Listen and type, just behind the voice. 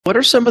What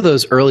are some of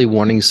those early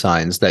warning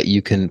signs that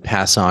you can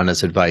pass on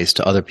as advice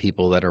to other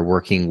people that are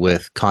working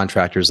with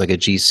contractors like a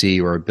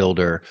GC or a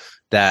builder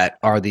that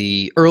are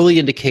the early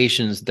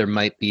indications there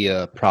might be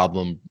a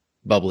problem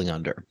bubbling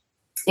under?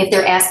 If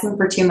they're asking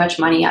for too much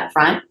money up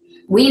front,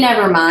 we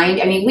never mind.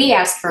 I mean, we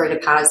ask for a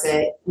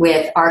deposit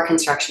with our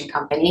construction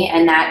company,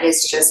 and that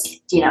is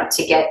just,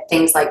 to get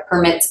things like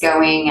permits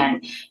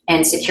going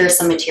and secure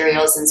some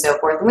materials and so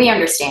forth. And we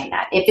understand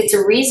that. If it's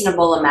a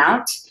reasonable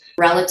amount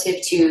relative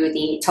to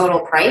the total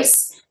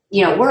price,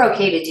 we're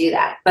okay to do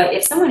that. But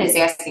if someone is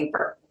asking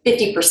for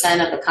 50%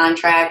 of the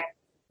contract,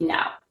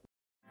 no.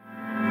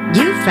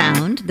 You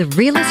found the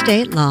Real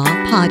Estate Law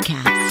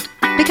Podcast.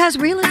 Because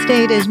real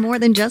estate is more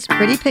than just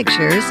pretty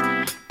pictures,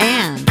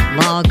 and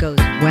law goes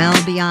well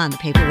beyond the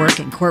paperwork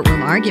and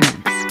courtroom arguments.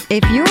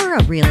 If you're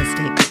a real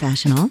estate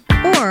professional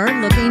or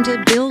looking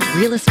to build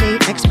real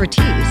estate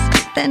expertise,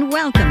 then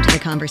welcome to the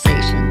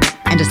conversation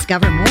and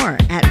discover more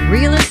at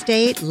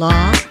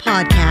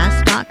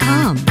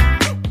realestatelawpodcast.com.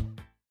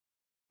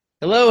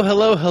 Hello,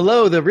 hello,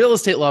 hello. The Real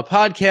Estate Law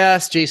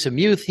Podcast. Jason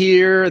Muth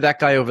here. That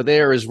guy over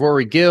there is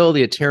Rory Gill,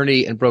 the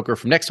attorney and broker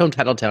from Next Home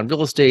Titletown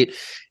Real Estate,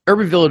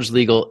 Urban Village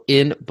Legal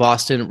in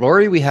Boston.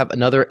 Rory, we have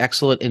another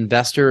excellent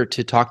investor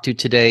to talk to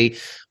today.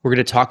 We're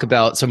going to talk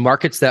about some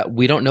markets that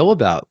we don't know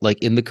about,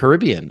 like in the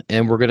Caribbean.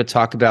 And we're going to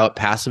talk about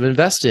passive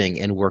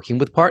investing and working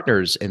with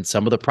partners and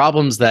some of the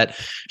problems that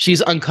she's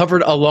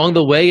uncovered along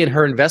the way in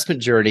her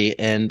investment journey.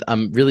 And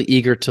I'm really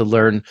eager to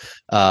learn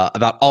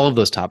about all of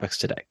those topics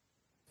today.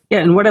 Yeah,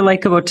 and what I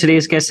like about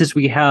today's guest is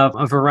we have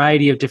a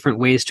variety of different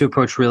ways to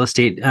approach real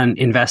estate and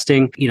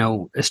investing.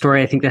 A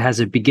story I think that has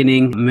a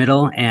beginning,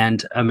 middle,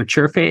 and a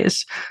mature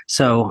phase.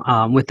 So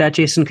with that,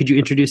 Jason, could you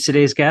introduce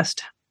today's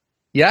guest?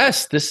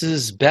 Yes, this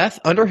is Beth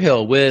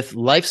Underhill with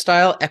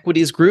Lifestyle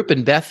Equities Group,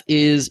 and Beth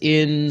is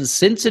in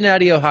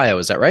Cincinnati, Ohio.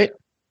 Is that right?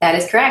 That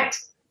is correct.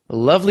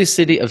 Lovely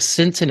city of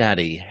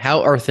Cincinnati.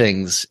 How are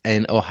things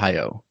in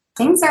Ohio?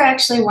 Things are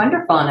actually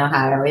wonderful in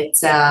Ohio.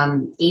 It's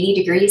 80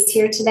 degrees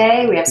here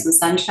today. We have some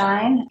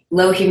sunshine,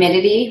 low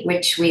humidity,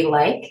 which we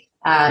like.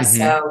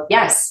 So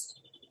yes,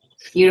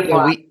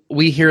 beautiful. Yeah,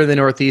 we here in the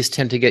Northeast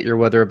tend to get your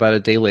weather about a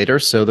day later.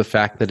 So the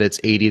fact that it's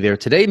 80 there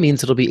today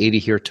means it'll be 80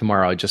 here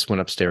tomorrow. I just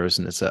went upstairs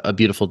and it's a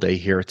beautiful day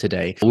here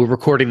today. We're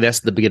recording this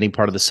at the beginning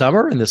part of the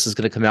summer, and this is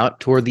going to come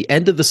out toward the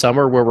end of the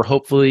summer where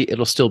hopefully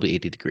it'll still be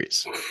 80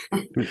 degrees.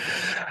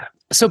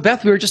 So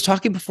Beth, we were just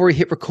talking before we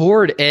hit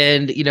record,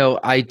 and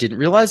I didn't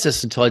realize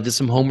this until I did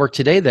some homework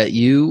today that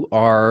you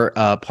are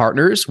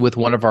partners with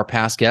one of our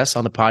past guests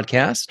on the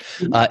podcast,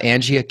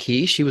 Angie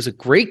Key. She was a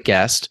great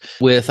guest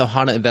with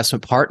Ohana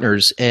Investment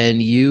Partners,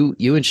 and you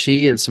and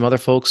she and some other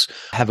folks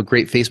have a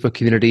great Facebook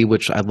community,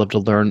 which I'd love to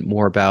learn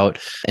more about,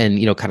 and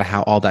kind of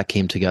how all that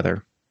came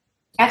together.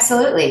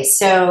 Absolutely.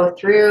 So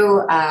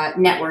through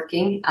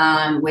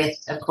networking with,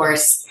 of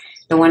course,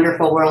 the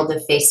wonderful world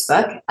of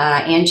Facebook,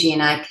 Angie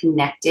and I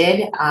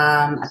connected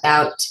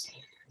about,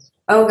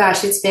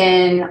 it's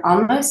been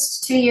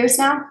almost 2 years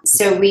now.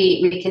 So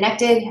we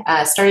connected,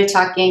 started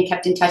talking,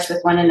 kept in touch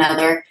with one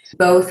another.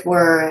 Both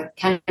were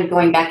kind of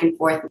going back and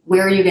forth.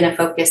 Where are you going to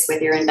focus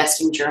with your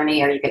investing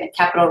journey? Are you going to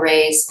capital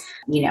raise,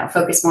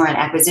 focus more on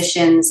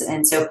acquisitions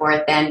and so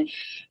forth? And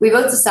we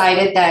both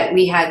decided that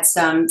we had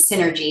some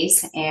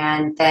synergies,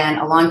 and then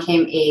along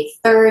came a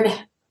third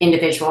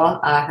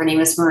individual. Her name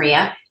is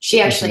Maria. She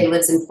actually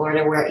lives in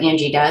Florida where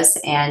Angie does,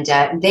 and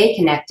they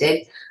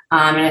connected.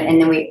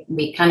 And then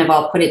we kind of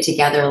all put it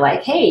together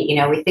like, hey,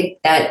 we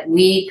think that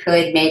we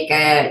could make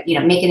an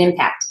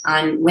impact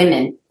on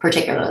women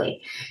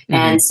particularly.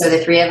 And so the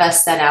three of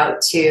us set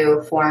out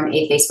to form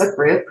a Facebook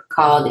group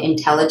called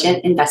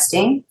Intelligent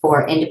Investing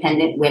for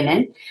Independent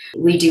Women.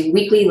 We do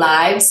weekly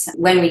lives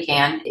when we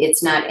can.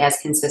 It's not as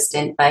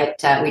consistent, but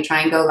we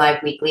try and go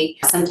live weekly.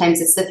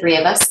 Sometimes it's the three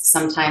of us.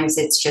 Sometimes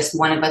it's just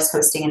one of us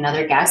hosting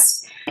another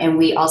guest. And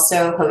we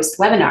also host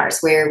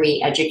webinars where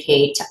we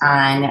educate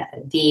on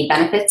the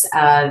benefits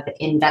of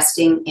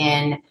investing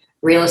in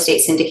real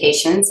estate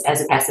syndications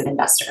as a passive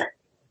investor.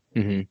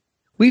 Mm-hmm.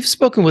 We've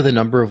spoken with a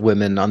number of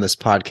women on this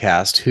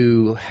podcast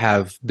who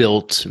have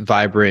built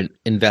vibrant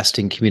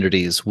investing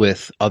communities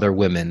with other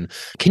women.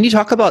 Can you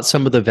talk about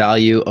some of the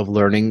value of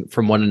learning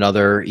from one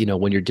another,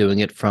 when you're doing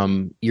it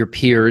from your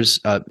peers?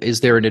 Is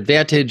there an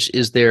advantage?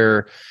 Is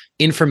there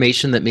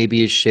information that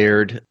maybe is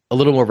shared a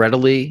little more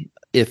readily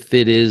if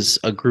it is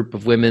a group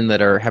of women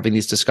that are having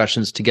these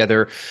discussions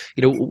together?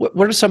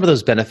 What are some of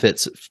those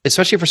benefits,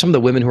 especially for some of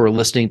the women who are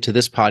listening to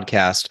this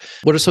podcast?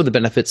 What are some of the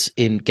benefits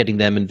in getting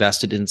them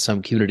invested in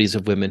some communities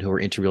of women who are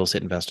into real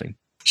estate investing?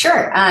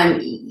 Sure.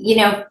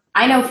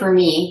 I know for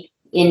me,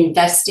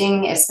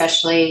 investing,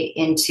 especially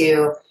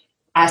into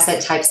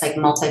asset types like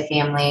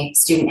multifamily,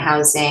 student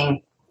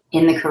housing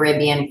in the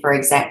Caribbean, for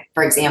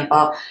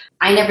example,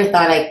 I never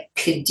thought I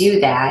could do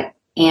that.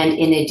 And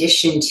in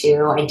addition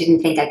to, I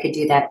didn't think I could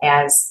do that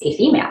as a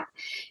female.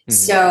 Mm-hmm.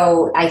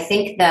 So I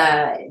think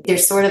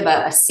there's sort of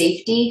a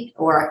safety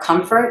or a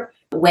comfort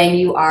when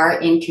you are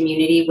in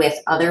community with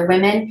other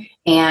women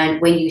and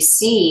when you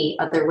see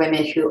other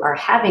women who are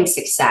having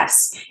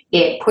success,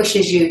 it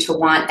pushes you to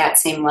want that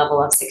same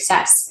level of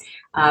success.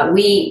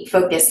 We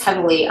focus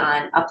heavily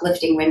on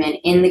uplifting women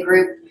in the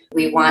group.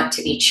 We want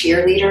to be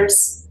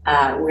cheerleaders.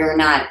 We're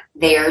not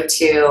there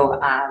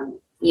to,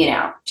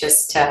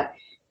 just to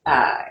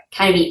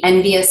kind of be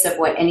envious of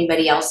what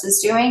anybody else is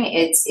doing.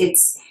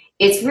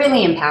 It's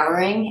really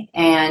empowering.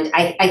 And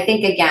I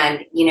think,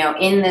 again,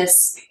 in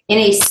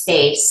a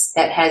space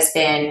that has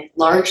been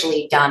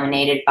largely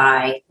dominated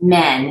by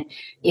men,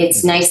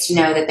 it's nice to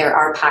know that there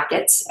are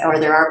pockets or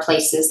there are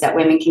places that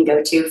women can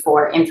go to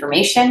for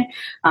information.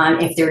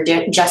 If they're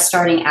just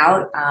starting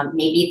out,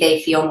 maybe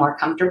they feel more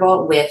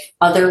comfortable with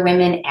other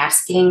women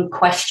asking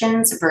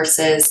questions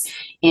versus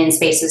in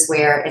spaces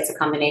where it's a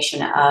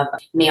combination of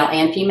male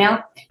and female.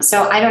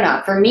 So I don't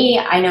know. For me,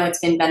 I know it's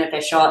been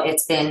beneficial.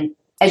 It's been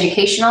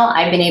educational.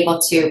 I've been able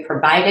to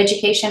provide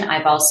education.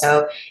 I've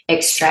also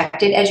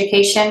extracted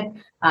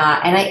education.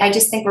 And I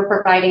just think we're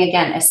providing,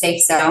 again, a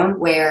safe zone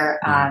where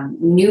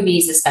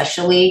newbies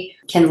especially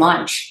can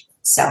launch.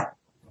 So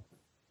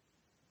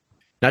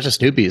not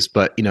just newbies,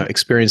 but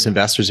experienced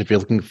investors, if you're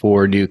looking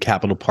for new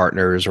capital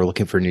partners or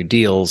looking for new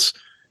deals,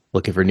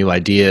 looking for new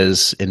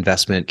ideas,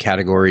 investment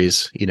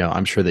categories,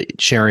 I'm sure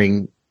that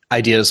sharing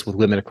ideas with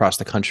women across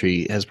the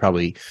country has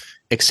probably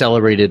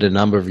accelerated a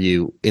number of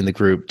you in the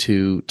group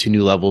to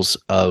new levels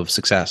of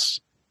success.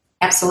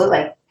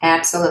 Absolutely.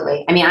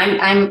 I mean,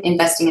 I'm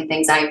investing in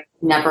things I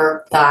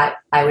never thought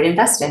I would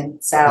invest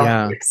in. So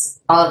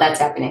all of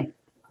that's happening.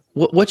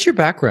 What's your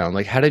background?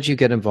 Like, how did you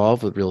get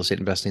involved with real estate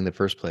investing in the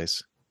first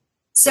place?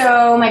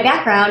 So my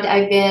background,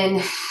 I've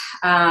been,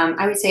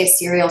 I would say, a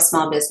serial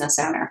small business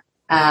owner.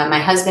 My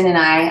husband and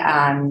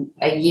I,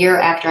 a year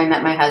after I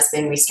met my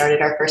husband, we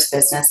started our first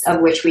business, of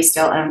which we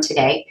still own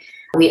today.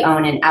 We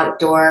own an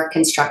outdoor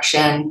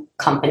construction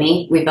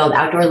company. We build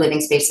outdoor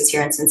living spaces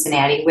here in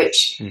Cincinnati,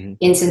 which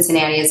in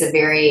Cincinnati is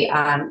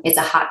it's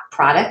a hot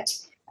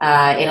product.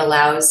 It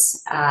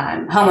allows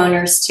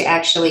homeowners to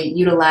actually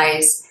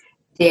utilize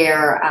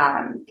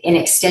an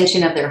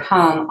extension of their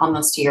home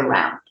almost year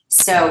round.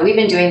 So we've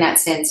been doing that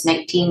since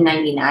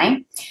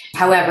 1999.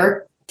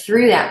 However,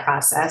 through that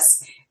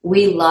process,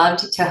 we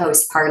loved to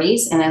host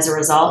parties, and as a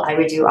result, I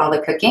would do all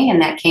the cooking,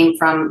 and that came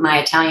from my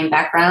Italian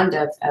background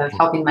of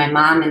helping my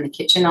mom in the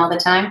kitchen all the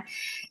time.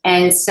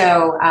 And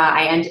so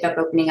I ended up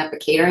opening up a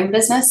catering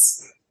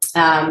business.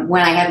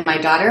 When I had my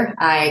daughter,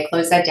 I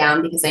closed that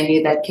down because I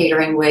knew that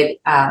catering would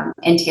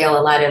entail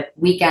a lot of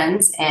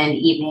weekends and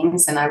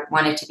evenings, and I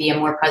wanted to be a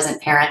more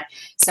present parent.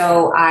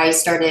 So I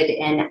started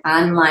an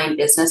online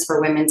business for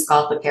women's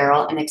golf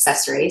apparel and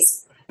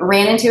accessories.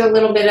 Ran into a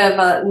little bit of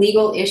a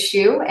legal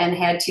issue and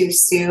had to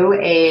sue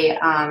a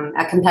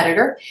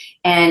competitor,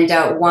 and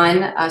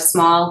won a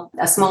small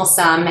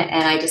sum.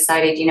 And I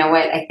decided, you know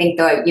what, I think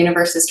the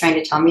universe is trying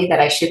to tell me that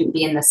I shouldn't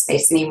be in this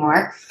space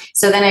anymore.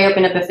 So then I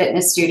opened up a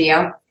fitness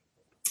studio.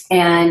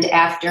 And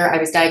after I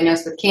was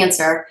diagnosed with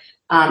cancer,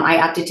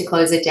 I opted to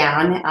close it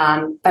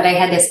down. But I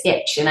had this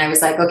itch, and I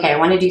was like, okay, I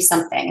want to do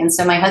something. And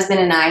so my husband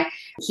and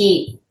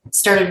he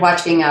started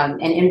watching an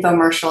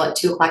infomercial at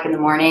 2:00 in the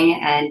morning,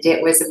 and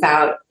it was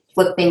about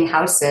flipping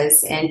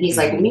houses. And he's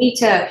like, we need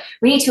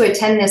to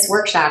attend this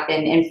workshop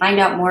and find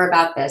out more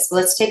about this.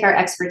 Let's take our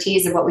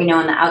expertise of what we know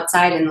on the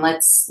outside and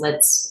let's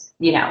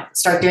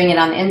start doing it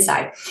on the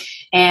inside.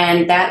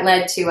 And that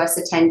led to us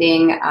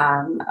attending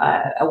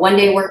a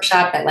one-day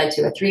workshop that led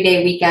to a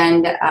 3-day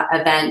weekend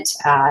event,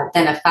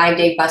 then a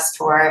 5-day bus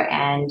tour.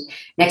 And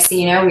next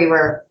thing you know, we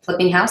were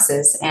flipping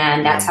houses,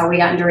 and that's how we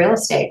got into real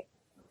estate.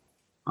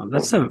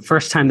 That's the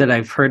first time that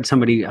I've heard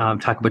somebody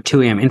talk about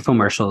 2 a.m.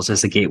 infomercials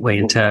as a gateway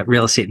into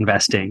real estate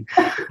investing.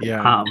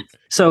 Yeah.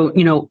 So,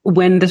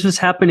 when this was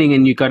happening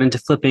and you got into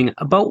flipping,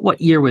 about what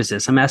year was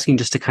this? I'm asking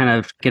just to kind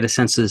of get a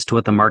sense as to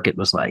what the market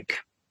was like.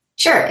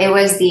 Sure. It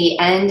was the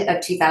end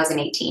of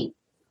 2018.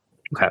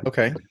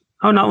 Okay.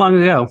 Oh, not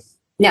long ago.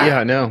 No.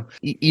 Yeah,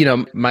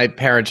 no. My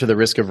parents are the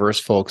risk averse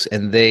folks,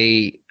 and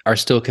they are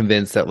still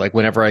convinced that like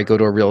whenever I go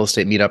to a real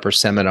estate meetup or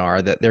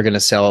seminar that they're going to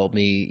sell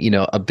me,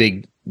 a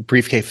big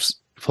briefcase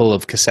full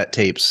of cassette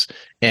tapes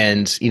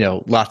and,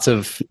 lots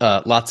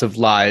of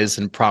lies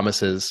and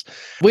promises,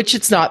 which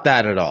it's not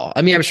that at all.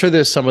 I mean, I'm sure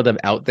there's some of them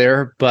out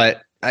there,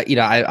 but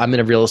I'm in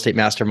a real estate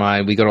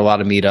mastermind. We go to a lot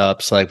of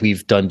meetups. Like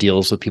we've done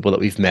deals with people that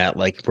we've met.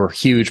 Like we're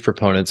huge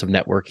proponents of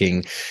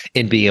networking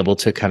and being able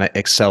to kind of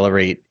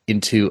accelerate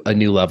into a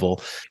new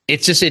level.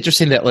 It's just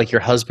interesting that like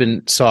your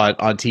husband saw it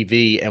on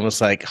TV and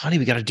was like, honey,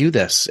 we got to do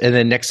this. And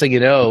then next thing you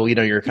know,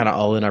 you're kind of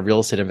all in on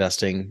real estate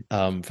investing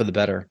for the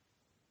better.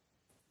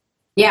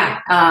 Yeah.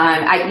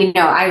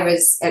 I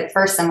was at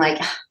first, I'm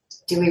like,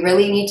 do we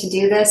really need to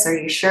do this? Are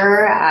you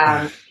sure?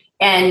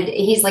 And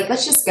he's like,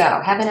 let's just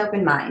go, have an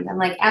open mind. I'm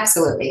like,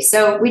 absolutely.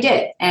 So we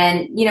did.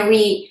 And,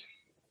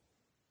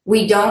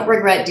 we don't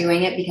regret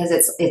doing it because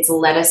it's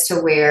led us to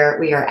where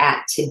we are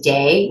at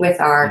today with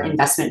our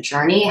investment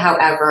journey.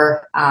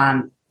 However,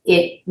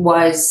 it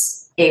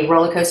was a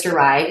roller coaster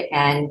ride,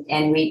 and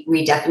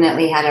we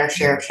definitely had our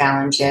share of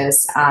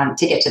challenges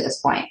to get to this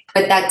point.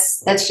 But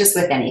that's just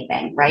with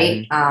anything,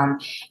 right?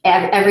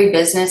 Every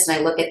business, and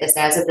I look at this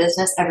as a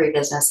business, every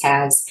business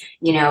has,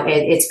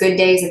 it's good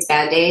days, it's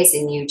bad days,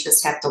 and you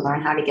just have to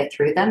learn how to get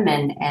through them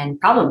and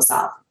problem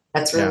solve.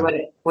 That's really what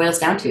it boils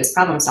down to, is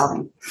problem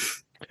solving.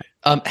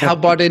 How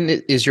bought in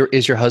is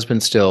your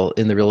husband still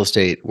in the real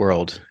estate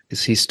world?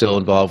 Is he still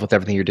involved with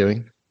everything you're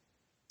doing?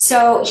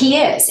 So he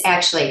is,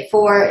 actually,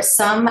 for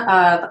some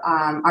of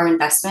our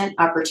investment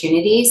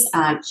opportunities.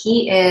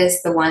 He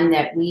is the one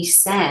that we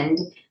send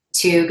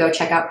to go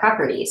check out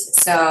properties.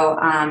 So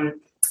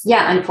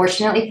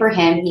unfortunately for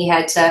him, he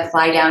had to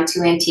fly down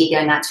to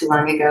Antigua not too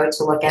long ago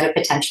to look at a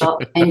potential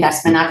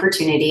investment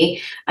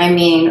opportunity. I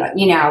mean,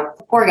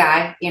 poor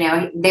guy,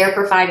 there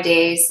for 5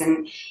 days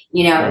and,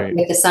 right,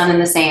 with the sun in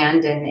the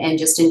sand and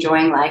just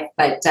enjoying life.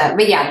 But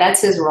yeah,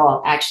 that's his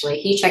role, actually.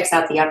 He checks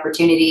out the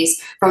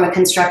opportunities from a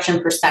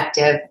construction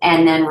perspective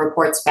and then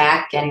reports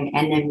back, and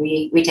then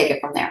we take it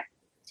from there.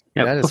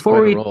 Yeah, that is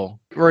quite a role.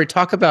 Rory,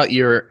 talk about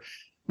we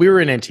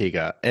were in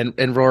Antigua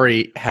and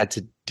Rory had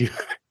to do...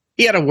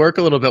 He had to work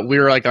a little bit. We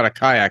were like on a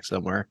kayak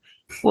somewhere.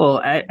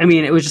 Well, I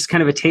mean, it was just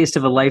kind of a taste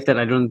of a life that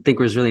I don't think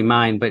was really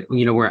mine. But,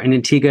 we're in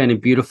Antigua in a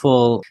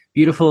beautiful,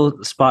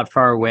 beautiful spot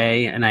far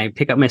away. And I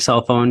pick up my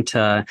cell phone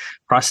to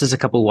process a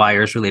couple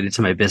wires related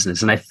to my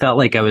business. And I felt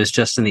like I was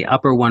just in the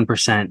upper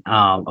 1%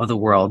 of the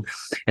world.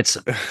 It's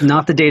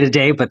not the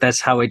day-to-day, but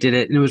that's how I did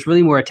it. And it was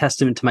really more a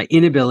testament to my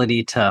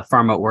inability to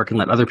farm out work and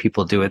let other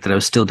people do it, that I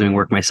was still doing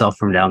work myself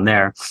from down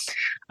there.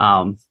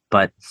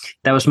 But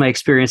that was my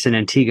experience in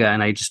Antigua,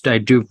 and I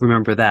do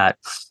remember that.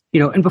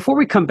 And before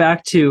we come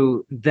back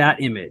to that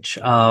image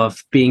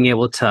of being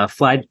able to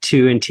fly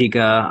to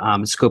Antigua,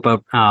 scope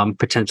out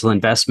potential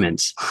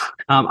investments,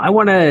 I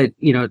want to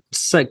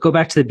go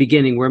back to the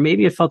beginning where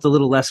maybe it felt a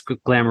little less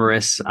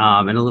glamorous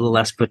and a little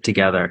less put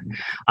together.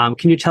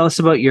 Can you tell us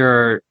about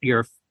your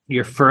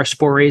first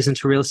forays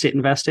into real estate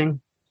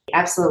investing?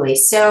 Absolutely.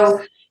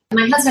 So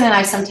my husband and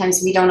I,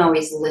 sometimes we don't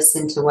always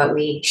listen to what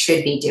we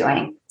should be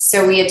doing.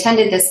 So we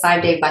attended this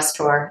 5-day bus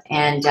tour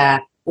and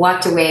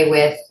walked away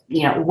with,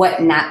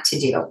 what not to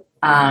do.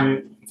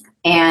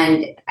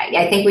 And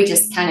I think we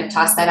just kind of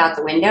tossed that out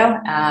the window.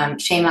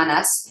 Shame on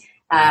us.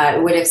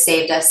 It would have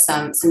saved us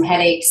some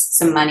headaches,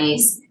 some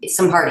monies,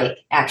 some heartache,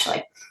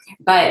 actually.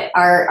 But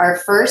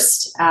our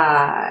first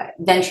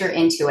venture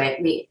into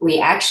it, we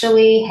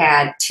actually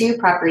had 2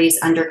 properties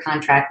under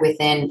contract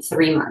within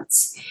 3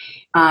 months.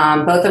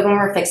 Both of them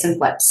were fix and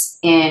flips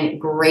in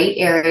great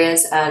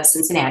areas of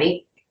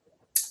Cincinnati,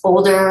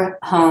 older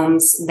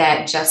homes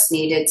that just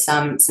needed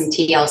some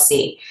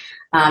TLC.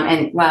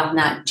 And well,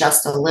 not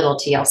just a little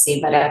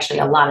TLC, but actually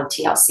a lot of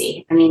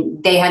TLC. I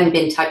mean, they hadn't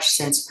been touched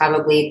since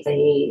probably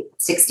the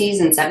 60s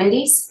and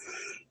 70s.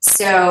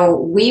 So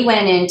we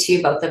went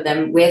into both of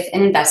them with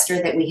an investor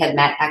that we had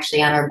met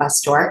actually on our bus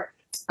tour.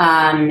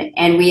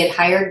 And we had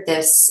hired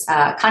this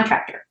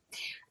contractor.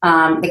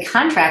 The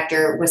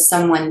contractor was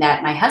someone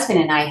that my husband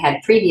and I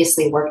had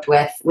previously worked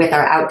with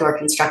our outdoor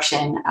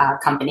construction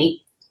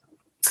company.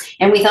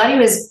 And we thought he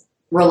was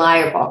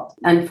reliable.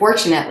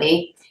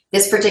 Unfortunately,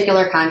 this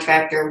particular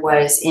contractor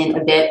was in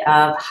a bit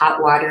of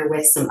hot water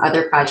with some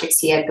other projects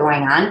he had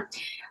going on.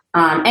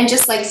 And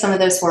just like some of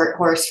those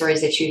horror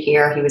stories that you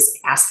hear, he was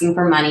asking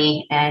for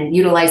money and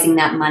utilizing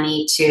that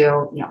money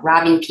to,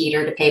 robbing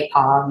Peter to pay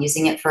Paul,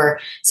 using it for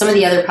some of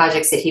the other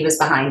projects that he was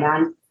behind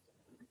on.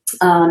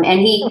 And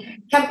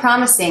he kept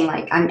promising,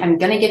 like, I'm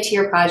going to get to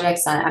your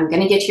projects. I'm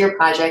going to get to your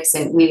projects.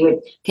 And we would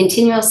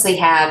continuously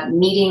have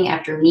meeting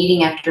after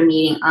meeting after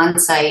meeting on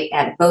site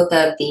at both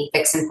of the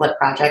fix and flip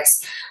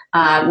projects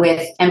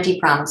with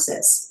empty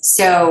promises.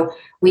 So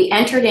we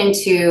entered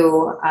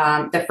into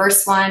the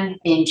first one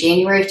in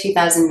January of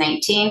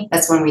 2019.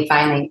 That's when we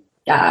finally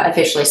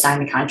officially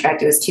signed the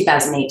contract. It was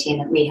 2018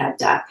 that we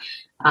had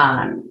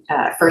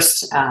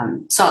first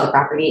saw the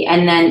property.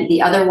 And then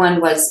the other one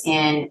was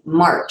in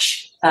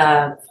March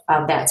of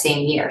that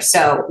same year.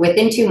 So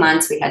within 2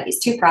 months, we had these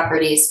 2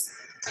 properties.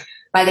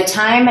 By the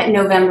time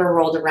November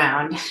rolled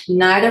around,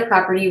 neither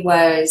property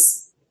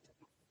wasn't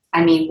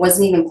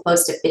even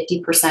close to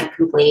 50%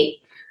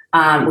 complete.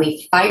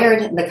 We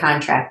fired the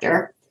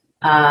contractor.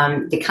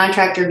 The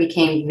contractor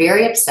became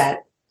very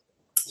upset.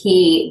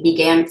 He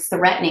began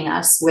threatening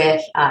us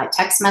with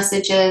text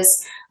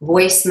messages,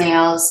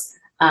 voicemails,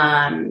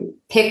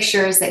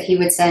 pictures that he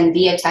would send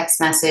via text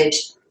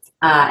message.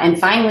 And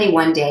finally,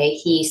 one day,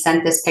 he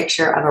sent this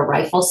picture of a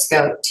rifle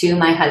scope to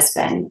my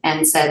husband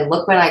and said,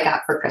 "Look what I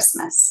got for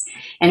Christmas."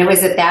 And it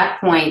was at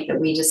that point that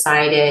we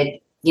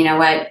decided, you know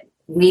what,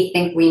 we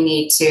think we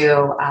need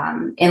to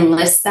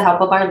enlist the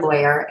help of our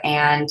lawyer,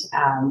 and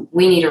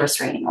we need a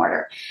restraining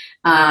order.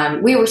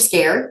 We were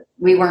scared.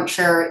 We weren't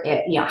sure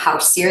how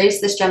serious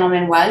this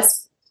gentleman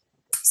was.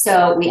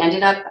 So we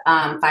ended up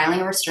filing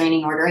a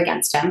restraining order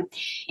against him.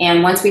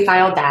 And once we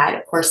filed that,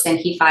 of course, then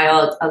he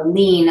filed a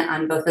lien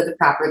on both of the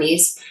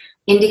properties,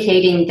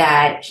 indicating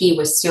that he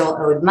was still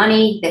owed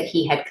money, that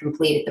he had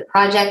completed the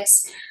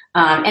projects.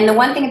 And the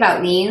one thing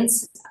about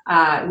liens,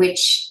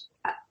 which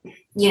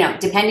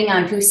depending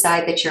on whose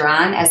side that you're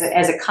on,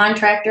 as a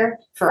contractor,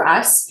 for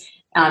us,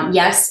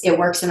 yes, it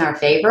works in our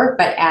favor.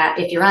 But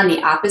if you're on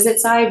the opposite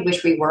side,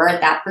 which we were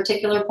at that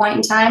particular point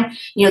in time,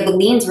 the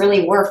liens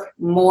really work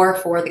more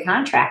for the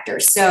contractor.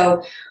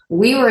 So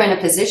we were in a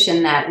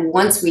position that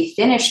once we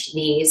finished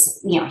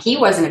these, he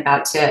wasn't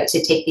about to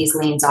take these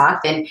liens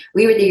off, and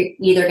we were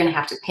either going to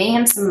have to pay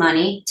him some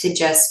money to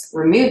just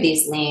remove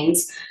these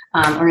liens,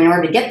 or in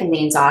order to get the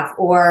liens off,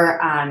 or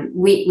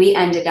we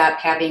ended up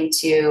having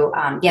to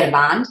get a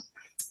bond,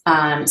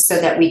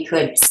 so that we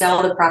could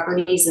sell the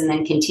properties and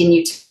then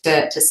continue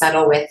to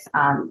settle with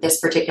this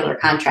particular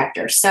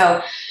contractor.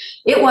 So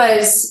it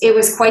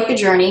was quite the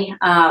journey.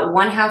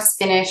 One house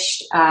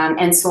finished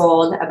and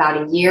sold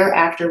about a year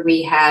after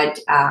we had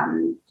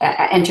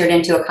entered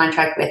into a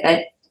contract with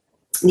it.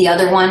 The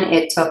other one,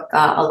 it took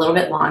a little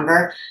bit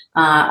longer,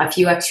 a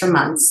few extra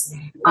months.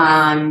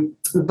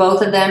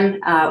 Both of them,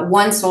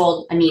 one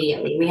sold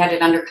immediately. We had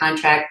it under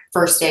contract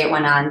first day it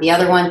went on. The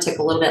other one took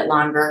a little bit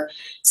longer.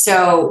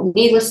 So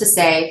needless to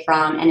say,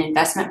 from an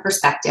investment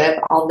perspective,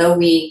 although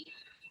we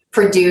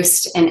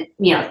produced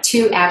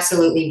two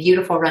absolutely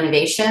beautiful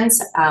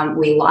renovations,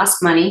 we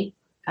lost money.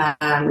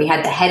 We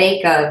had the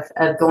headache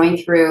of going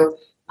through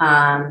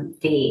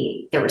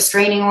the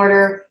restraining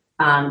order,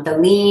 the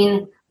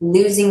lien,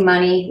 losing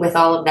money with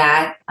all of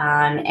that.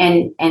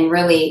 And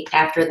really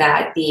after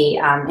that, the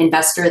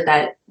investor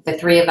that the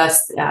three of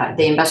us,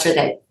 the investor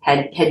that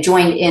had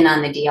joined in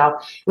on the deal,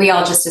 we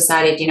all just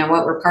decided,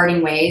 we're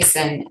parting ways,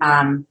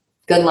 and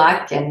good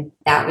luck. And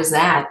that was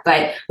that.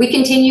 But we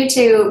continue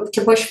to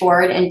push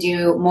forward and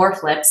do more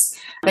flips.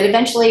 But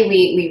eventually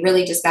we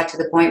really just got to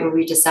the point where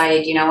we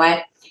decided,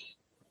 what?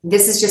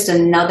 This is just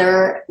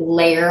another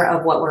layer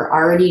of what we're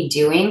already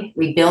doing.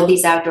 We build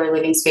these outdoor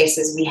living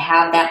spaces. We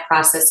have that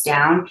process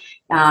down.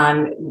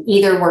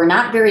 Either we're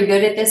not very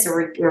good at this,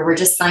 or we're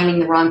just finding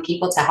the wrong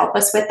people to help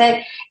us with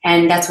it.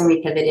 And that's when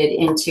we pivoted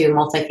into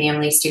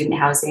multifamily, student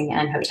housing,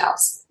 and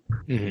hotels.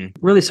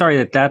 Mm-hmm. Really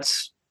sorry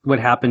that's what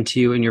happened to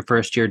you in your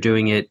first year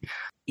doing it.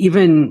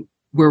 Even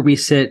where we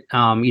sit,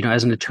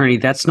 as an attorney,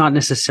 that's not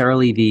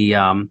necessarily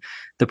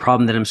the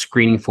problem that I'm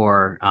screening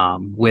for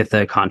with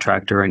a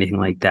contractor or anything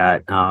like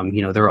that.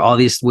 There are all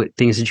these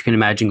things that you can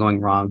imagine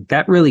going wrong.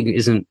 That really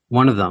isn't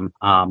one of them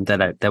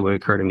that would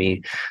occur to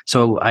me.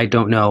 So I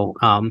don't know.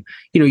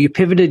 You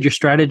pivoted your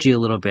strategy a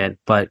little bit,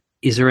 but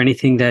is there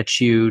anything that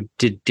you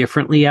did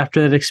differently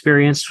after that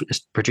experience,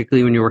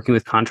 particularly when you're working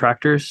with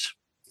contractors?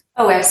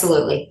 Oh,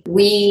 absolutely.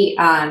 We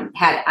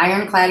had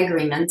ironclad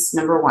agreements,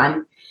 number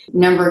one.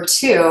 Number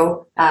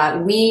two,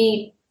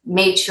 we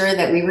made sure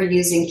that we were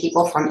using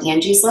people from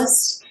Angie's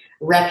List,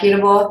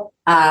 reputable,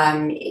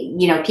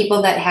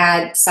 people that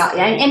had,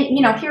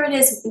 and here it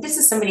is, this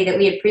is somebody that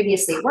we had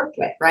previously worked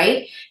with,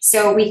 right?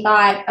 So we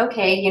thought,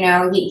 okay,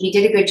 he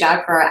did a good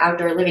job for our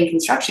outdoor living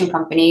construction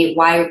company.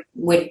 Why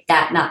would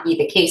that not be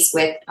the case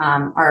with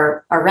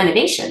our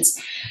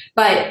renovations?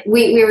 But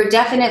we were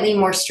definitely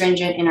more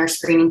stringent in our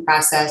screening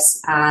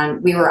process.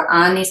 We were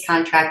on these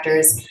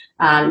contractors.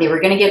 They were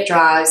going to get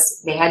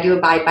draws. They had to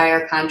abide by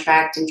our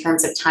contract in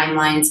terms of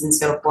timelines and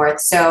so forth.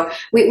 So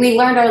we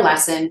learned our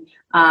lesson.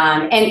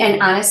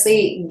 And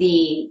honestly,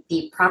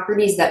 the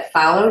properties that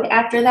followed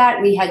after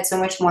that, we had so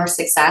much more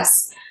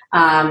success.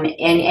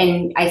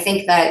 And I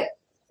think that,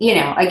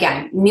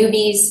 again,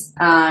 newbies,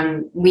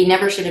 we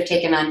never should have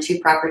taken on two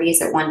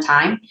properties at one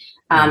time.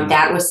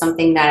 That was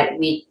something that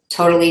we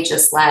totally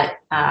just let,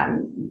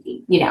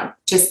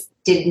 just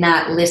did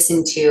not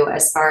listen to,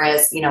 as far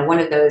as, one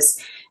of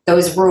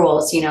those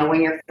rules.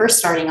 When you're first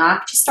starting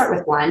off, just start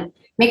with one.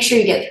 Make sure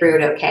you get through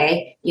it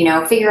okay.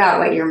 Figure out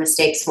what your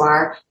mistakes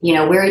were,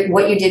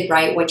 what you did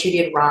right, what you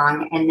did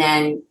wrong, and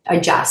then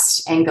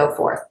adjust and go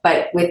forth.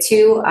 But with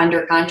two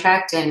under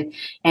contract and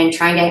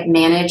trying to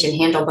manage and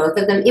handle both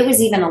of them, it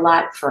was even a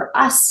lot for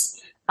us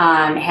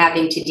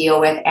having to deal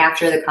with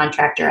after the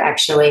contractor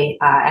actually,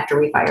 after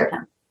we fired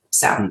him.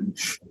 So.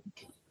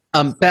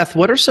 Beth,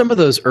 what are some of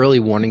those early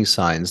warning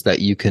signs that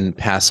you can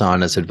pass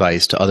on as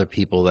advice to other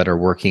people that are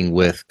working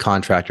with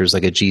contractors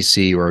like a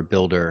GC or a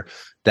builder,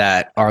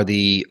 that are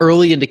the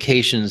early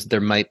indications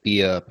there might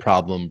be a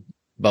problem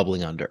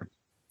bubbling under?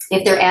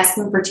 If they're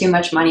asking for too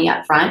much money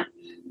up front,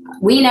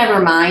 we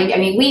never mind. I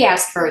mean, we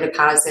ask for a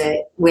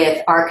deposit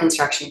with our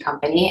construction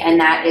company, and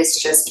that is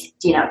just,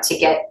 to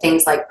get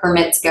things like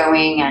permits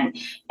going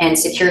and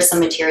secure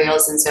some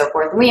materials and so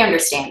forth. We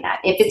understand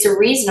that. If it's a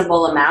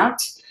reasonable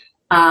amount,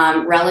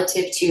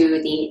 relative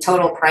to the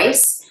total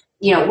price,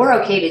 we're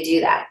okay to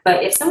do that.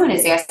 But if someone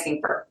is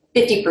asking for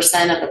 50%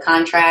 of the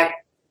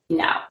contract,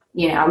 no,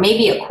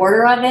 maybe a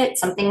quarter of it,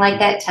 something like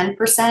that,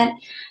 10%.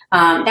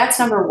 That's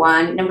number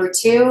one. Number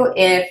two,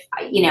 if,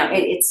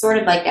 it's sort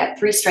of like that,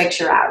 3 strikes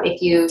you're out.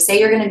 If you say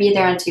you're going to be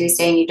there on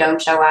Tuesday and you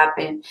don't show up,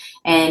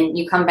 and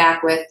you come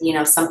back with,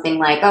 something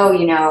like,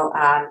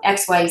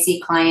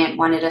 XYZ client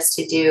wanted us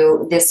to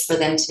do this for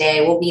them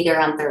today, we'll be there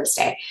on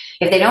Thursday.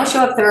 If they don't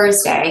show up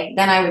Thursday,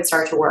 then I would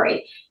start to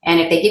worry. And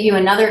if they give you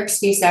another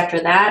excuse after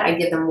that, I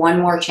give them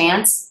one more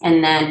chance,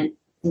 and then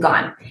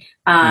gone.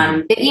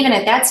 But even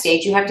at that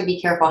stage, you have to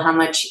be careful how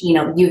much,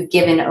 you've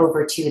given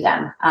over to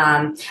them.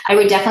 I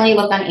would definitely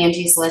look on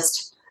Angie's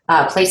List,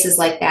 places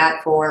like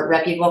that for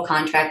reputable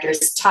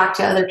contractors, talk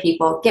to other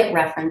people, get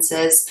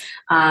references,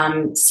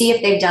 see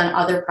if they've done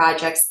other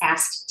projects,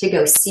 ask to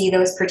go see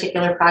those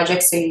particular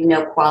projects so you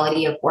know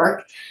quality of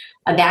work.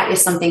 That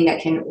is something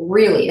that can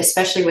really,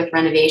 especially with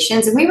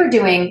renovations. And we were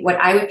doing what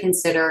I would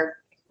consider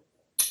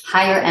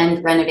higher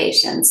end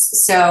renovations.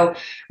 So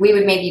we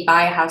would maybe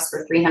buy a house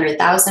for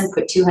 $300,000,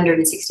 put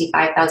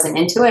 $265,000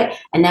 into it,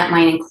 and that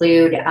might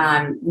include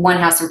one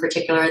house in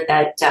particular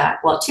that,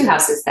 two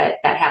houses that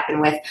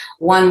happened with.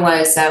 One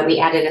was we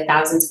added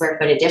 1,000 square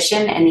foot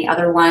addition, and the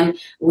other one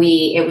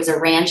it was a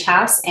ranch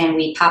house, and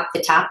we popped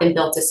the top and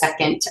built a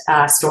second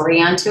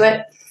story onto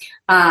it.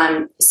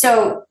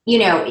 So,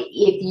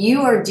 if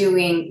you are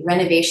doing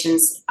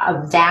renovations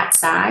of that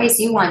size,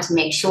 you want to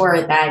make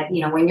sure that,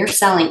 when you're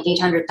selling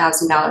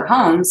 $800,000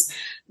 homes,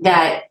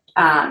 that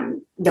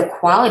the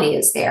quality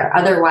is there.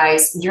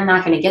 Otherwise, you're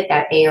not going to get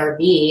that ARV.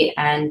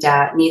 And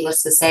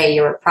needless to say,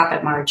 your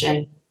profit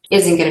margin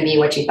isn't going to be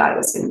what you thought it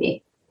was going to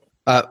be.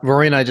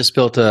 Rory and I just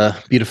built a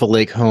beautiful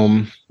lake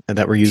home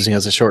that we're using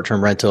as a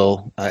short-term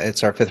rental.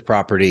 It's our 5th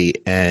property,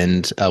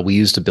 and we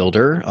used a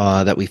builder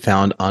that we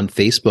found on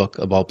Facebook,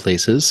 of all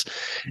places.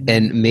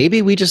 And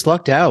maybe we just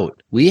lucked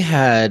out. We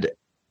had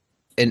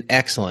an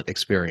excellent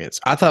experience.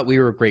 I thought we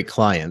were great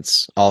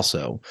clients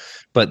also,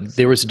 but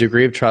there was a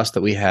degree of trust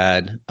that we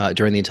had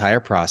during the entire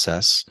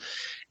process.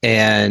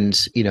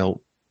 And,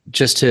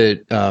 just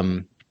to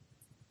kind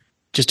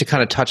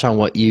of touch on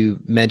what you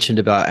mentioned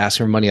about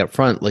asking for money up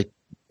front, like,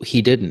 he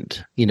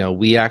didn't.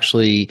 We had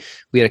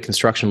a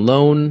construction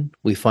loan.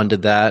 We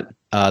funded that.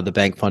 The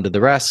bank funded the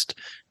rest.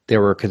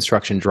 There were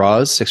construction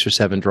draws, 6 or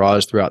 7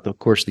 draws throughout the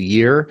course of the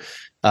year.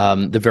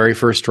 The very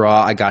first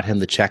draw, I got him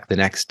the check the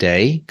next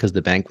day because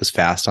the bank was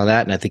fast on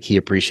that. And I think he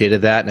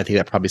appreciated that. And I think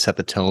that probably set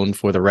the tone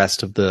for the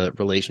rest of the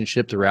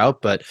relationship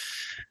throughout. But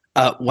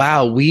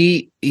wow,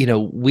 we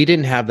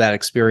didn't have that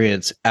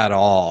experience at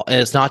all. And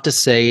it's not to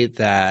say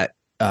that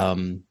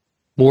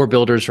more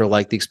builders are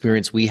like the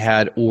experience we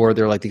had, or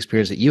they're like the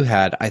experience that you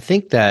had. I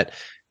think that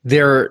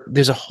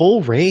there's a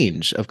whole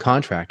range of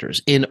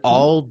contractors in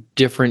all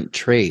different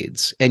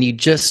trades, and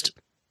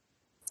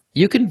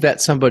you can vet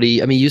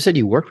somebody. I mean, you said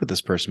you worked with this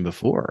person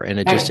before and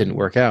it just didn't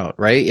work out,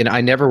 right? And I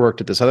never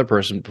worked with this other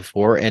person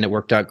before and it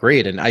worked out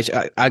great. And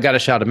I got to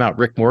shout him out,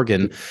 Rick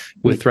Morgan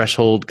with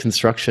Threshold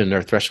Construction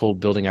or Threshold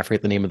Building. I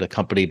forget the name of the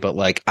company, but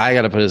I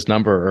got to put his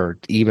number or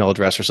email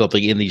address or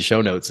something in these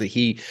show notes.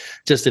 He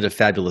just did a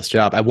fabulous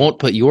job. I won't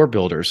put your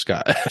builder,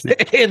 Scott,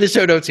 in the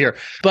show notes here,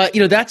 but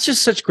that's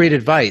just such great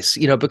advice,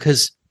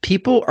 because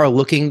people are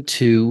looking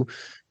to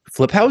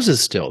flip houses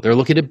still. They're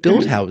looking to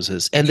build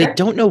houses and they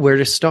don't know where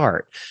to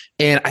start.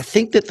 And I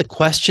think that the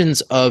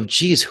questions of,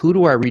 geez, who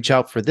do I reach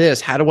out for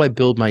this? How do I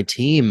build my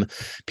team?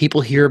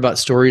 People hear about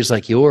stories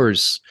like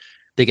yours,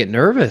 they get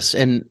nervous.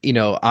 And,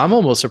 I'm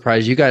almost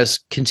surprised you guys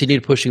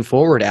continued pushing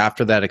forward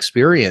after that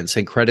experience,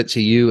 and credit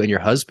to you and your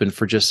husband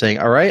for just saying,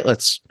 all right,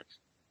 let's,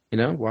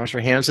 wash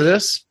our hands of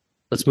this.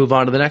 Let's move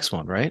on to the next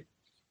one, right?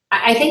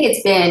 I think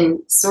it's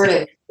been sort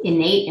of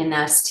innate in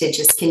us to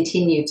just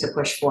continue to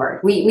push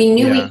forward. We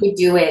knew we could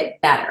do it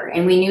better,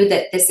 and we knew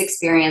that this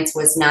experience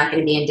was not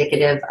going to be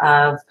indicative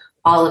of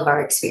all of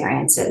our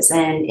experiences.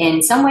 And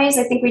in some ways,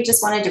 I think we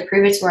just wanted to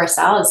prove it to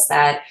ourselves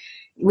that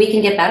we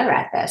can get better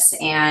at this,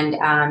 and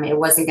it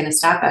wasn't going to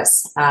stop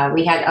us.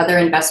 We had other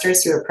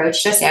investors who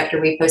approached us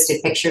after we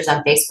posted pictures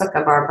on Facebook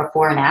of our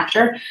before and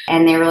after,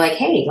 and they were like,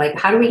 hey,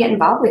 how do we get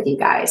involved with you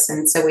guys?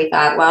 And so we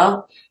thought,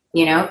 well,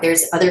 if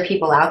there's other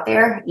people out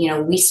there,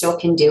 we still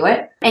can do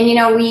it. And,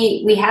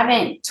 we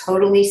haven't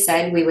totally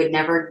said we would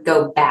never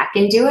go back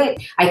and do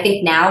it. I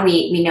think now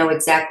we know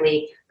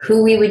exactly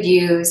who we would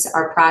use,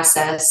 our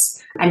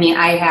process. I mean,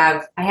 I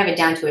have it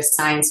down to a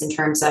science in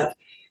terms of,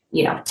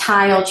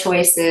 tile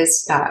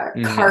choices,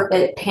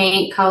 carpet,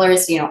 paint,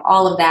 colors,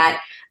 all of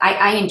that.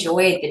 I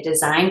enjoyed the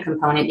design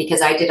component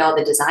because I did all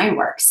the design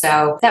work.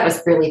 So that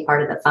was really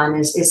part of the fun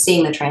is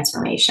seeing the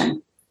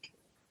transformation.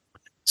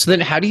 So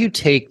then how do you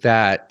take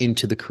that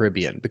into the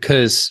Caribbean?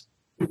 Because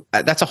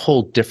that's a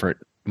whole different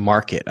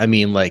market. I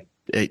mean,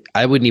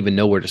 I wouldn't even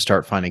know where to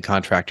start finding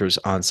contractors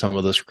on some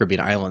of those Caribbean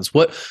islands.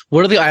 What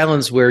are the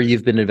islands where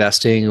you've been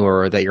investing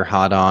or that you're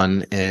hot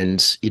on?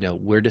 And,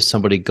 where does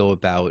somebody go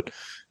about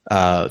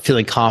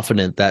feeling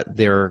confident that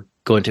they're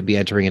going to be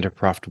entering into a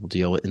profitable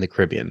deal in the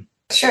Caribbean?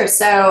 Sure.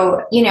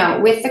 So,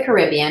 with the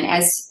Caribbean,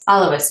 as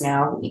all of us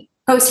know,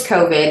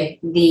 post-COVID,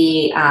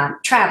 the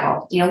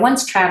travel,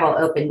 once travel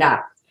opened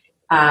up,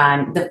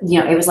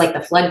 it was like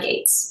the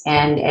floodgates.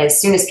 And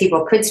as soon as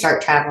people could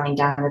start traveling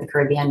down to the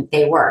Caribbean,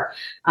 they were.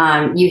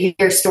 You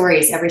hear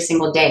stories every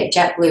single day,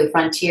 JetBlue,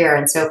 Frontier,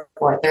 and so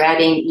forth. They're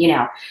adding,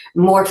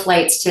 more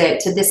flights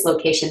to this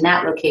location,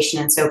 that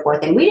location, and so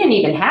forth. And we didn't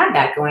even have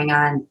that going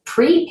on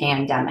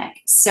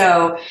pre-pandemic.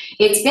 So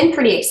it's been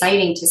pretty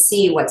exciting to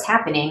see what's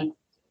happening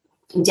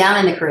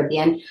down in the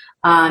Caribbean.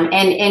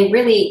 And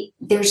really,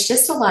 there's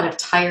just a lot of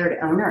tired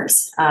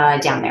owners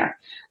down there.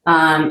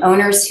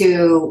 owners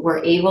who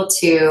were able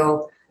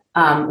to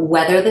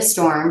weather the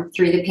storm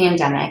through the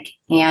pandemic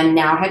and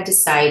now have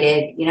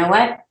decided, you know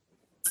what,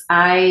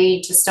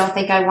 I just don't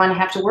think I want to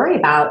have to worry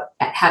about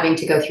having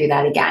to go through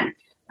that again.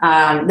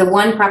 The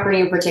one property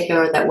in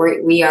particular that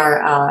we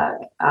are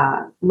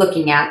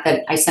looking at,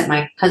 that I sent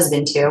my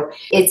husband to,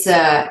 it's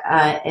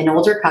an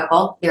older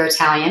couple. They're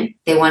Italian.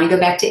 They want to go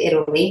back to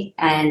Italy,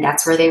 and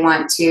that's where they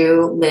want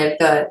to live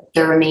the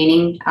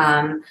remaining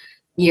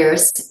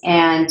years.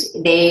 And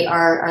they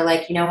are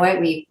like, you know what,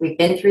 we've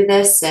been through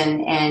this,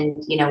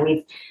 and you know,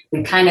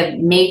 we've kind of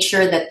made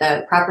sure that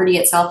the property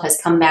itself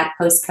has come back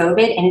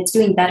post-COVID, and it's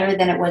doing better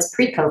than it was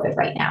pre-COVID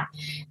right now.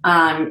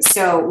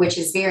 So, which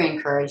is very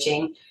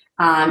encouraging.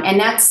 And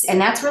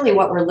that's really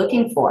what we're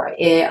looking for,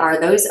 are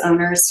those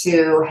owners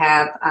who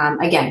have,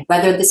 again,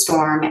 weathered the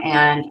storm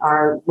and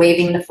are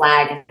waving the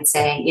flag and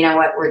saying, you know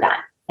what, we're done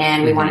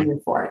and we want to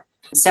move forward.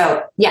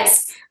 So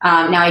yes,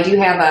 now I do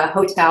have a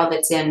hotel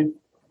that's in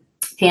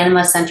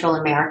Panama, Central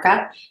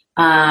America.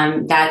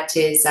 That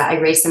is, I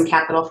raised some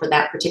capital for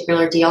that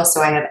particular deal, so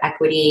I have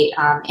equity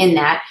in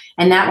that.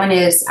 And that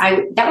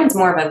one's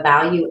more of a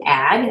value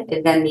add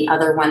than the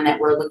other one that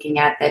we're looking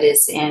at that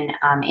is in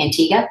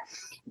Antigua.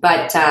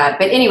 But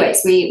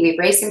anyways, we've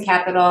raised some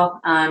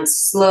capital,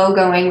 slow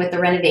going with the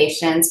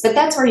renovations, but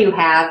that's where you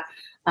have,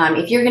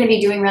 if you're going to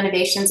be doing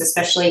renovations,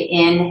 especially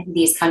in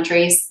these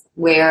countries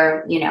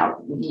where, you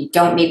know, you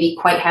don't maybe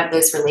quite have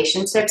those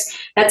relationships,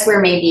 that's where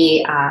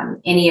maybe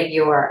any of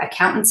your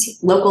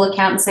accountants, local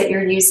accountants that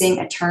you're using,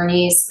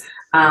 attorneys,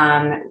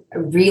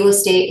 real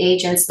estate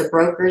agents, the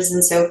brokers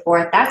and so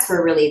forth, that's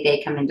where really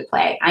they come into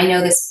play. I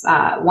know this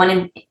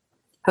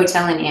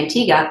hotel in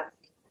Antigua,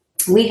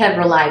 we have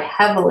relied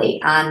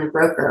heavily on the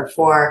broker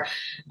for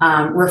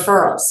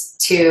referrals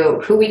to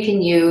who we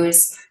can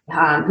use,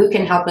 who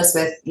can help us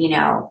with, you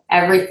know,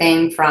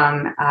 everything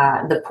from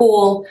the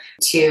pool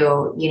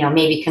to, you know,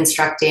 maybe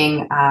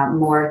constructing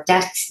more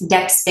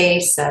deck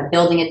space,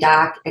 building a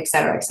dock, et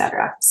cetera, et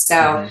cetera.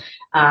 So,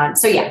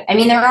 so yeah, I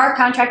mean, there are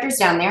contractors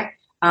down there.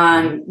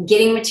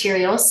 Getting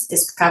materials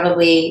is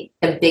probably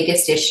the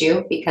biggest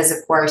issue because, of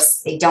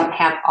course, they don't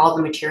have all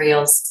the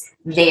materials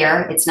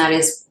there. It's not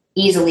as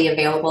easily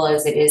available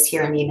as it is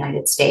here in the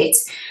United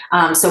States.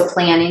 So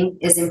planning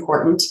is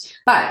important,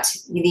 but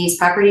these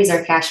properties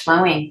are cash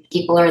flowing.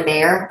 People are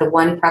there. The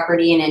one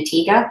property in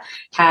Antigua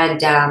had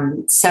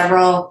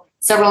several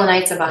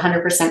nights of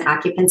 100%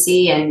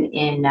 occupancy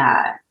in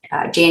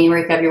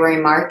January, February,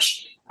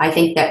 March. I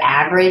think the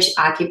average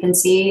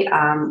occupancy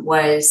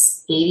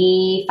was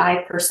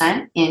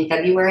 85% in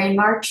February and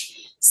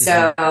March.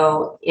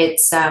 So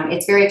it's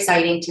very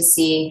exciting to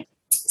see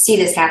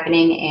this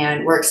happening,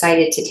 and we're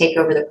excited to take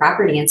over the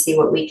property and see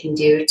what we can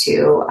do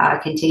to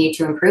continue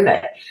to improve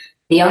it.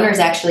 The owners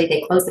actually,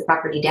 they closed the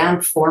property down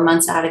 4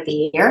 months out of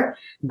the year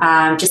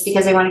just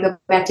because they want to go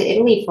back to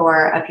Italy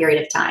for a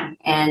period of time.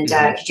 And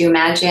could you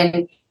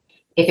imagine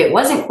if it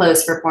wasn't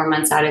closed for 4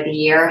 months out of the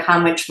year, how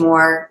much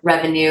more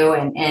revenue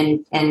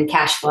and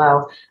cash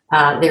flow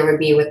there would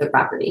be with the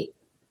property?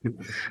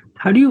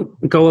 How do you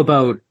go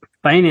about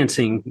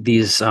financing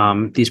these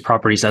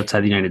properties outside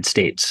the United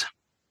States?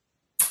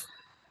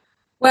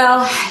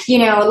 Well, you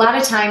know, a lot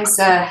of times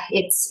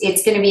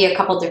it's going to be a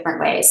couple different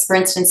ways. For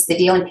instance, the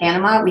deal in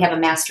Panama, we have a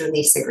master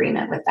lease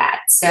agreement with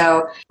that.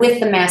 So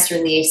with the master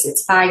lease,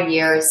 it's 5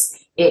 years.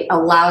 It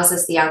allows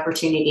us the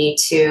opportunity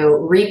to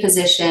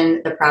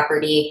reposition the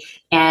property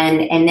and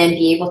then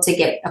be able to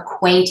get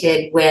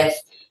acquainted with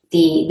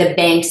the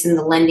banks and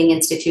the lending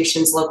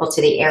institutions local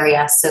to the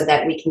area so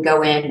that we can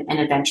go in and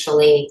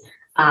eventually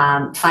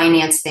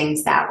finance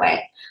things that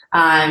way.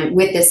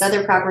 With this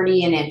other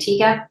property in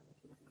Antigua,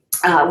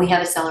 we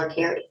have a seller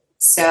carry.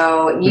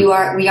 So we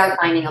are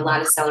finding a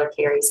lot of seller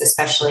carries,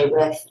 especially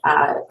with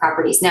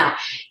properties. Now,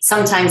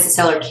 sometimes the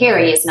seller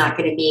carry is not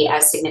going to be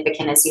as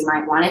significant as you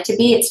might want it to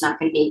be. It's not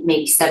going to be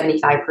maybe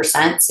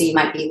 75%. So you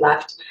might be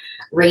left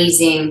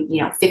raising,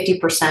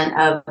 50%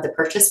 of the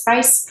purchase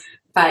price.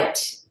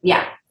 But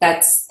yeah,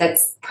 that's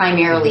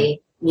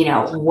primarily,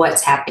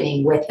 what's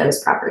happening with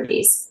those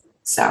properties.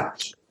 So.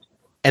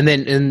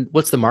 And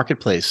what's the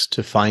marketplace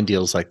to find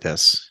deals like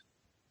this?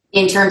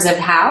 In terms of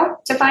how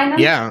to find them?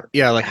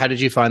 Yeah. Like, how did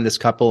you find this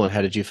couple and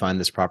how did you find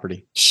this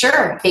property?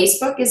 Sure.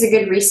 Facebook is a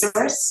good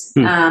resource.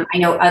 I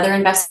know other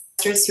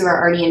investors who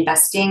are already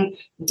investing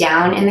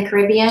down in the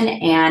Caribbean,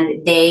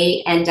 and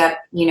they end up,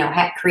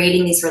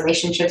 creating these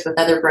relationships with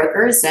other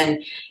brokers,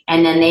 and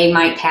then they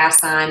might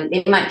pass on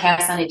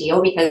a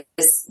deal because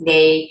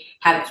they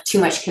have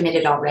too much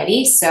committed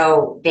already.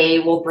 So they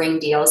will bring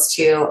deals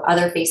to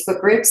other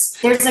Facebook groups.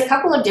 There's a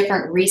couple of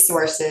different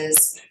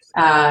resources,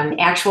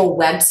 actual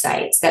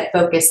websites that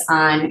focus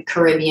on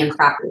Caribbean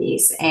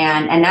properties.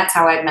 And that's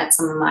how I've met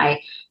some of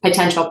my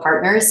potential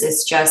partners,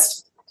 is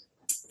just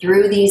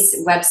through these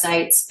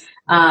websites,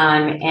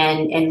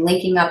 and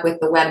linking up with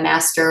the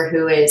webmaster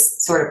who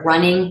is sort of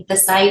running the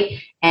site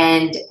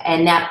and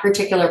that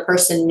particular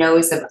person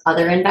knows of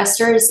other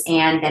investors,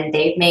 and then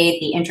they've made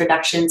the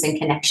introductions and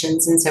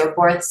connections and so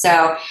forth.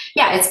 So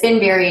yeah, it's been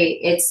very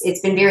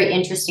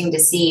interesting to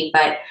see.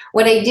 But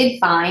what I did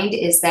find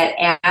is that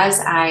as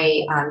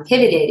I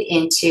pivoted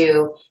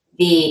into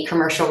the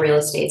commercial real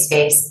estate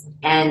space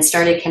and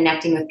started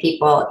connecting with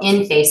people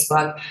in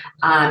Facebook,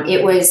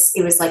 it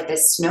was like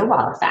this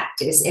snowball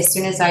effect. As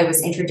soon as I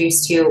was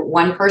introduced to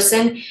one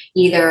person,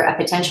 either a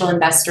potential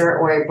investor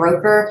or a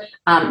broker,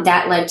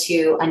 that led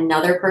to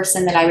another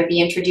person that I would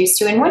be introduced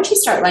to. And once you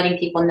start letting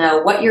people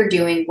know what you're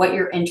doing, what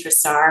your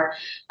interests are,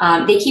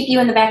 they keep you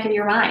in the back of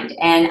your mind.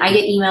 And I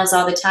get emails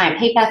all the time.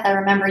 Hey, Beth, I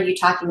remember you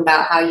talking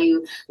about how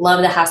you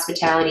love the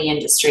hospitality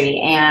industry,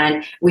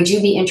 and would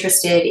you be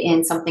interested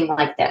in something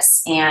like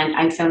this? And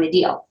I'm shown a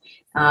deal.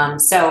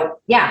 So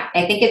yeah,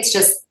 I think it's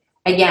just,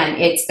 again,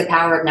 it's the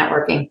power of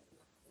networking.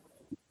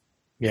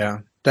 Yeah,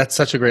 that's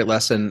such a great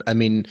lesson. I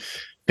mean,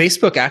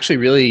 Facebook actually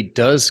really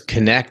does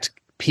connect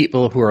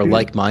people who are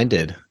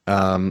like-minded.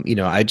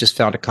 I just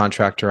found a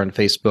contractor on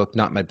Facebook,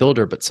 not my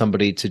builder, but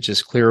somebody to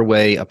just clear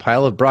away a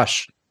pile of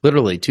brush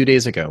literally 2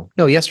 days ago.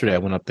 No, yesterday I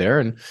went up there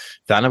and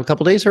found him a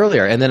couple days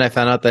earlier. And then I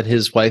found out that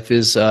his wife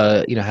is,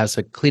 has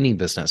a cleaning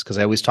business, because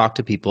I always talk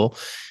to people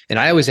and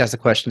I always ask the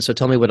question, so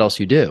tell me what else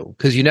you do,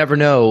 because you never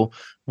know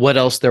what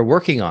else they're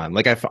working on.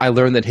 Like I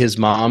learned that his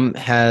mom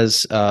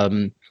has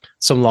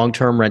some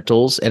long-term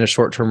rentals and a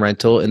short-term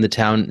rental in the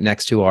town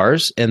next to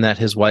ours, and that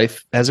his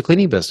wife has a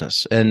cleaning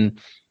business. And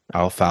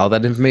I'll file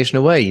that information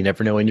away. You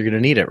never know when you're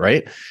going to need it,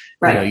 right?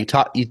 Right.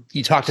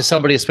 You talk to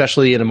somebody,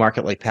 especially in a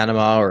market like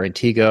Panama or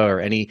Antigua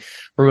or any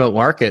remote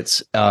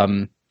markets.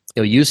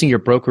 Using your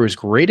broker is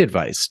great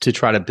advice to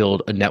try to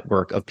build a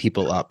network of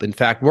people up. In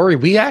fact, Rory,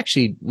 we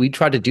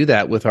tried to do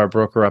that with our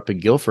broker up in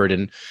Guilford,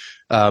 and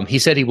he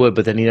said he would,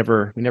 but then we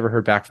never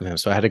heard back from him.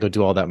 So I had to go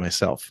do all that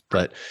myself.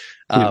 But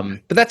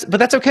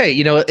that's okay.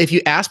 If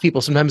you ask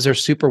people, sometimes they're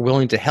super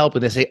willing to help,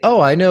 and they say,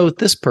 "Oh, I know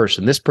this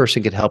person. This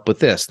person could help with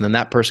this, and then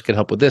that person could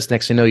help with this."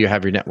 Next thing you know, you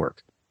have your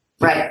network.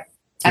 Right.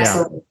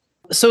 Absolutely. Yeah.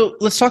 So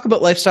let's talk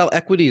about lifestyle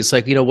equities.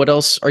 Like, what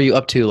else are you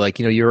up to? Like,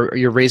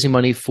 you're raising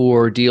money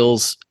for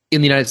deals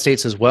in the United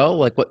States as well.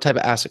 Like, what type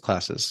of asset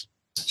classes?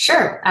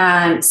 Sure.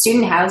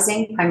 Student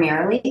housing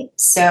primarily.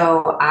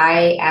 So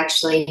I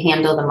actually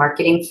handle the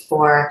marketing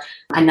for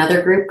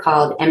another group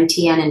called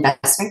MTN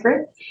Investment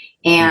Group.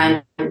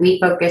 And we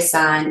focus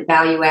on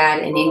value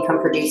add and income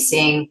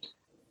producing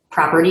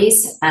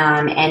properties.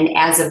 And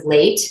as of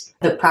late,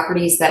 the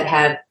properties that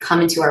have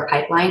come into our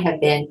pipeline have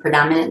been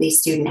predominantly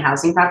student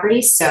housing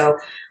properties. So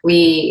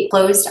we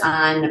closed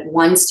on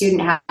one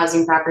student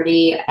housing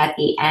property at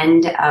the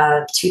end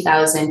of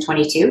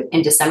 2022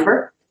 in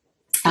December,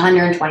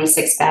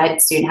 126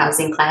 bed student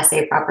housing Class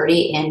A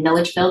property in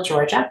Milledgeville,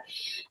 Georgia.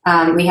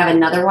 We have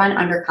another one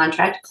under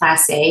contract,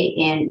 Class A,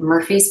 in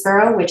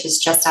Murfreesboro, which is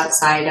just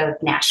outside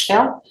of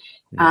Nashville.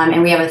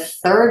 And we have a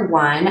third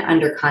one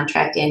under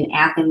contract in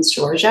Athens,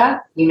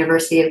 Georgia,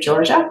 University of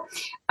Georgia.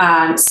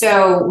 We're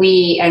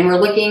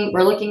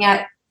looking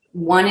at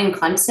one in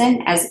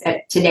Clemson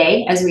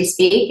today as we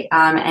speak,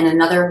 and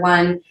another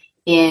one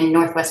in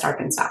Northwest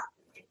Arkansas.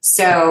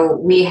 So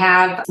we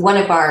have one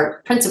of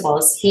our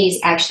principals.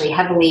 He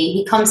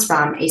comes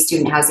from a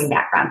student housing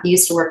background. He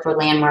used to work for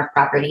Landmark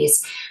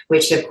Properties,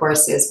 which of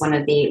course is one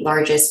of the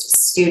largest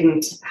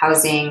student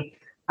housing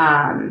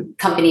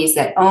companies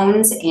that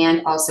owns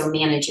and also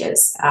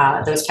manages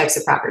those types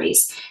of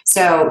properties.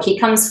 So he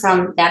comes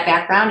from that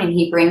background, and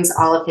he brings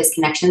all of his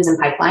connections and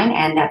pipeline,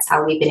 and that's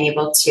how we've been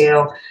able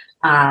to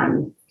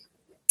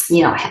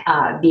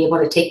be able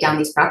to take down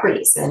these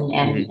properties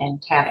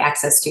and have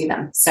access to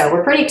them. So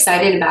we're pretty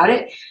excited about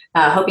it.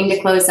 Hoping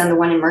to close on the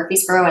one in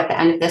Murfreesboro at the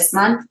end of this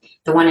month,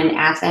 the one in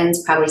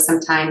Athens probably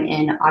sometime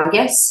in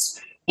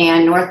August,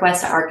 and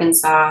Northwest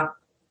Arkansas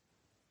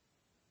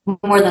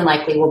more than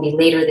likely will be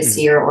later this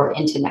year or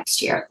into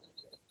next year.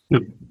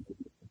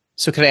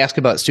 So could I ask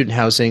about student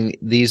housing?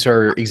 These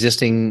are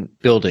existing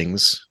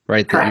buildings,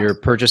 right? Correct. That you're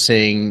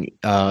purchasing,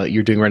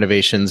 you're doing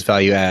renovations,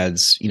 value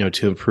adds,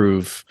 to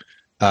improve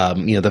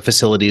the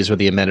facilities or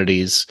the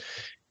amenities.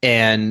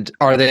 And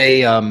are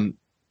they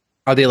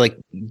like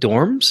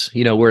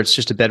dorms, where it's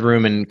just a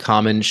bedroom and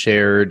common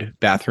shared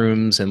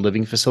bathrooms and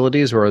living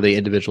facilities, or are they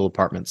individual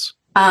apartments?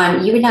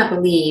 You would not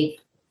believe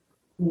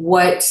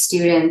what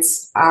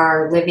students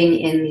are living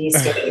in these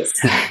days.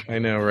 I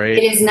know, right?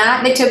 It is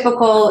not the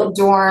typical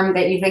dorm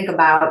that you think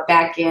about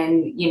back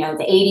in,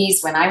 the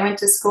 80s when I went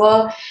to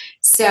school.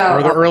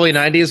 Or the early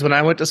 90s when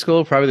I went to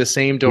school, probably the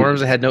same dorms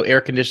that had no air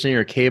conditioning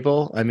or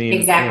cable. I mean,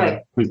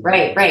 exactly.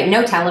 Yeah. Right.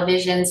 No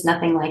televisions,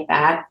 nothing like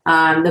that.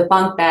 The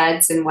bunk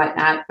beds and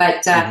whatnot.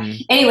 But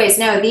anyways,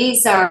 no,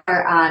 these are,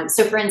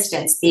 so for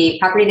instance, the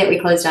property that we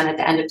closed on at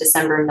the end of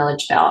December in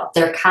Milledgeville,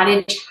 they're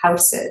cottage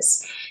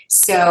houses.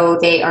 So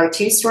they are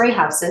 2-story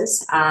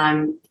houses,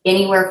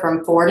 anywhere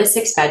from 4 to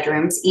 6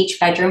 bedrooms. Each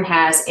bedroom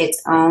has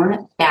its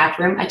own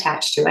bathroom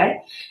attached to it.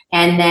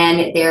 And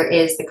then there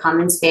is the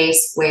common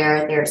space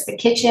where there's the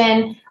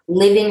kitchen,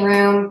 living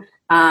room,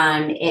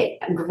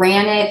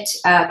 Granite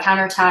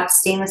countertops,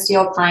 stainless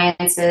steel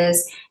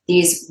appliances,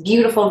 these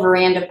beautiful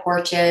veranda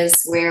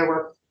porches where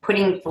we're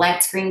putting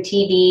flat screen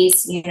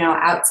TVs,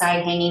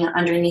 outside hanging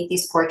underneath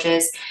these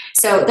porches.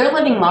 So they're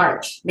living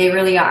large. They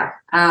really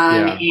are.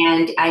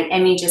 And I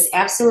mean, just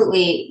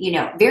absolutely,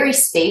 very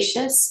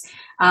spacious.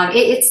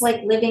 It's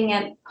like living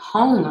at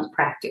home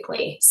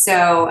practically.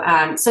 So,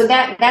 so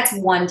that's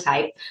one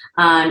type.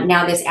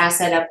 Now this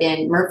asset up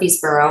in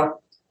Murfreesboro,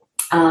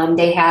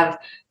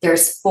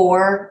 there's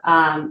four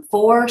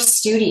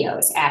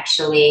studios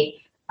actually,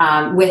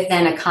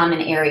 within a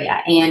common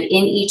area, and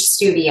in each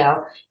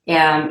studio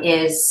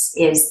is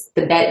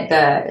the bed,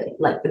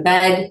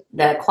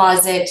 the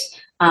closet.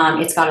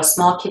 It's got a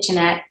small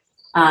kitchenette.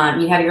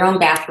 You have your own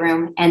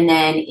bathroom, and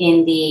then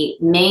in the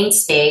main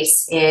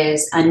space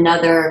is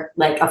another,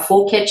 like a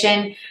full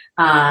kitchen.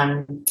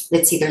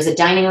 Let's see, there's a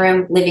dining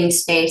room, living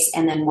space,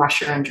 and then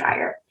washer and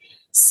dryer.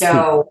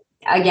 So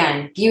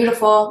again,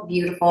 beautiful,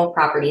 beautiful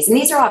properties. And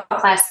these are all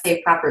Class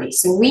A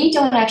properties. So we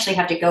don't actually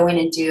have to go in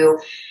and do,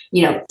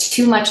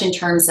 too much in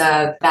terms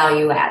of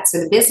value add. So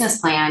the business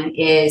plan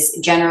is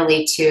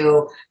generally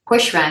to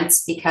push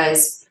rents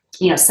because,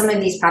 some of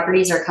these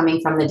properties are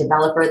coming from the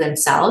developer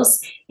themselves,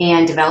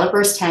 and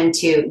developers tend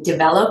to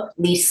develop,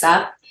 lease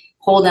up,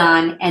 hold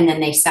on, and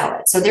then they sell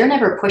it. So they're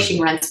never pushing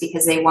rents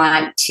because they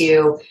want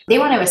to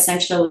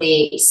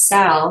essentially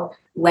sell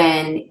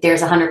when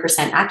there's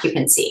 100%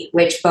 occupancy,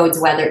 which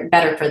bodes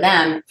better for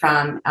them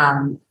from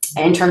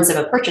in terms of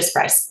a purchase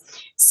price.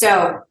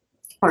 So,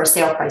 or a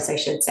sale price, I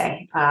should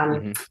say.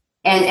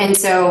 And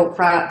so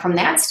from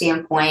that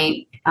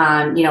standpoint,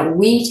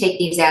 we take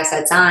these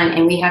assets on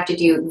and we have to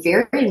do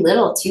very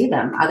little to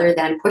them other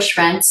than push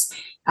rents,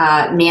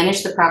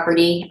 manage the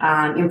property,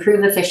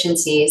 improve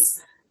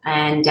efficiencies.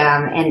 And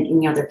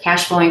they're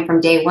cash flowing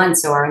from day one.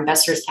 So our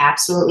investors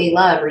absolutely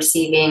love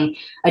receiving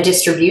a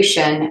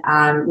distribution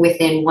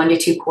within 1 to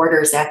 2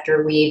 quarters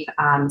after we've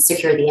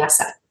secured the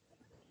asset.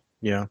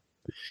 Yeah.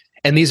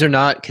 And these are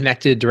not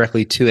connected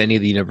directly to any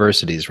of the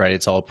universities, right?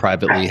 It's all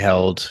privately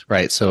held,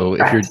 right? So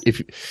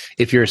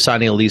if you're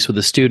signing a lease with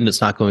a student,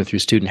 it's not going through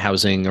student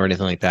housing or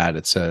anything like that.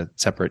 It's a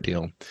separate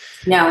deal.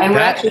 No, and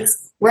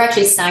we're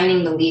actually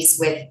signing the lease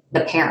with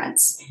the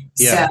parents.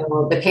 Yeah.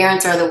 So the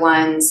parents are the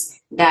ones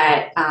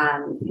that,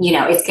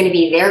 it's going to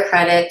be their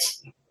credit.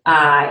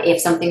 If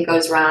something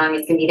goes wrong,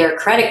 it's going to be their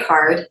credit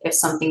card. If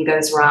something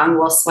goes wrong,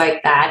 we'll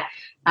swipe that.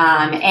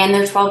 And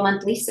they're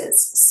 12-month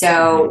leases.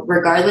 So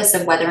regardless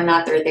of whether or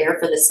not they're there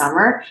for the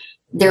summer,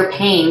 they're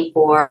paying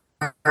for,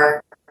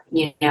 an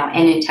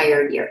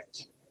entire year.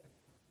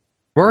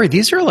 Rory,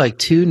 these are like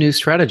 2 new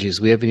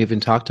strategies we haven't even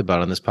talked about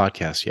on this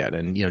podcast yet.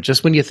 And,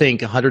 just when you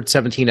think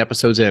 117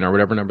 episodes in or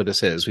whatever number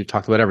this is, we've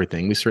talked about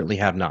everything. We certainly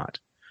have not.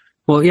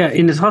 Well, yeah.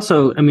 And it's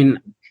also,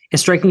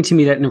 it's striking to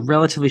me that in a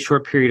relatively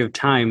short period of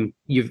time,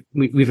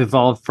 we've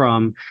evolved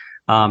from,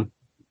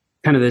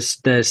 kind of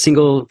the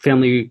single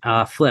family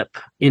flip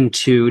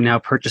into now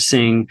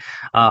purchasing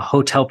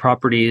hotel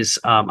properties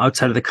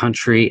outside of the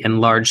country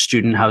and large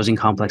student housing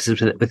complexes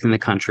within the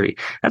country.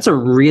 That's a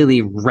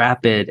really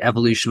rapid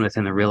evolution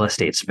within the real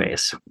estate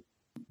space.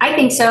 I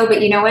think so,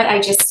 but you know what?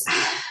 I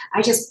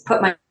just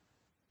put my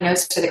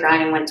nose to the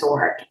ground and went to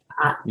work.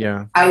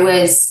 I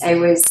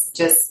was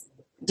just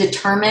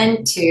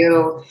determined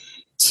to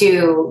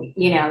do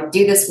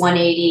this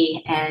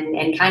 180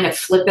 and kind of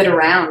flip it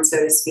around,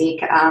 so to speak,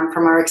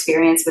 from our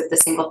experience with the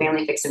single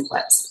family fix and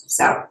flips.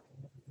 So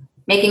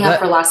making up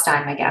for lost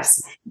time, I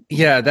guess.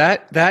 Yeah,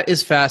 that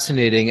is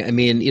fascinating.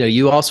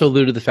 You also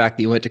alluded to the fact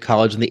that you went to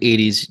college in the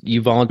 80s.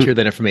 You volunteered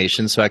that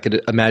information. So I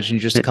could imagine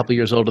you're just a couple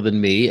years older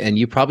than me. And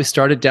you probably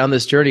started down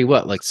this journey,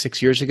 like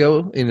 6 years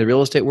ago in the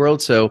real estate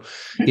world. So,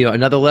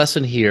 another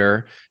lesson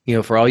here,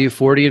 for all you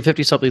 40 and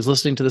 50 somethings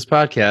listening to this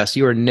podcast,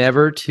 you are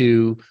never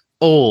too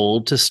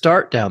old to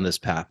start down this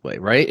pathway,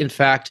 right? In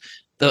fact,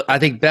 I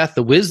think, Beth,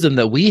 the wisdom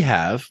that we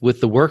have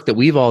with the work that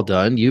we've all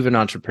done, you've an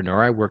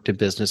entrepreneur, I worked in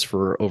business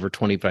for over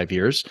 25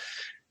 years.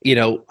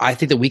 I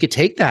think that we could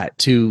take that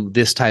to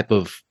this type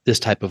of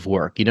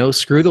work,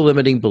 screw the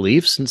limiting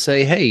beliefs and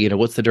say, hey,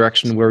 what's the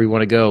direction where we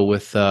want to go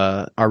with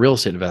our real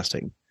estate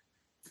investing?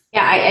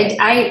 Yeah,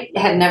 I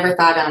have never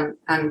thought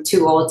I'm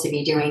too old to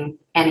be doing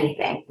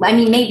anything.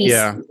 Maybe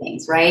some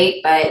things, right?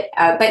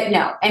 But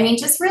no,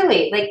 just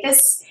really like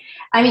this.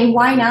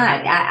 Why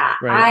not?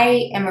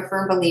 I am a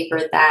firm believer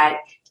that,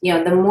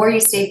 the more you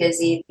stay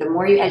busy, the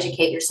more you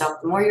educate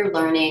yourself, the more you're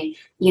learning,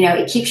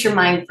 it keeps your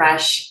mind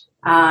fresh.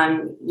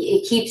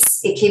 It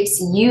keeps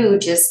you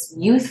just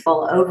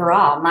youthful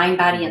overall, mind,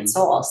 body, and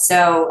soul.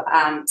 So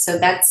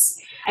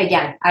that's,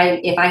 again,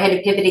 if I had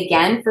to pivot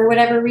again for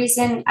whatever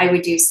reason, I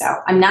would do so.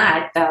 I'm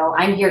not, though.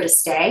 I'm here to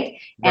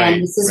stay,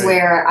 and this is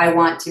where I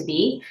want to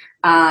be.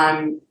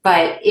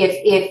 But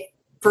if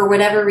for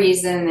whatever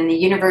reason, and the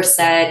universe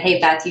said, hey,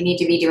 Beth, you need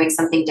to be doing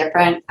something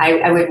different,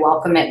 I would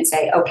welcome it and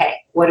say, okay,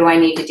 what do I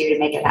need to do to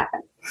make it happen?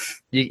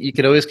 You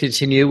could always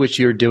continue, which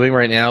you're doing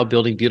right now,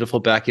 building beautiful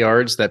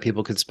backyards that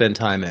people could spend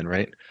time in,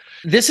 right?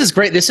 This is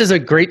great. This is a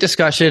great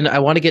discussion. I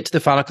want to get to the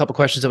final couple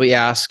questions that we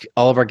ask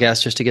all of our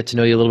guests just to get to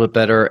know you a little bit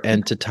better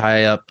and to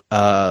tie up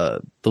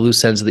the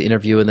loose ends of the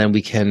interview. And then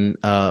we can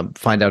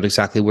find out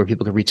exactly where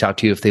people can reach out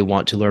to you if they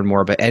want to learn more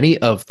about any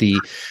of the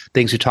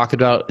things we talked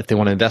about, if they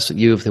want to invest with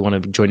you, if they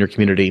want to join your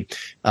community.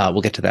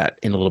 We'll get to that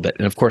in a little bit.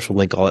 And of course, we'll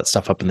link all that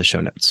stuff up in the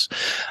show notes.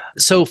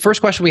 So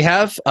first question we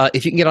have,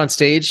 if you can get on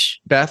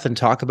stage, Beth, and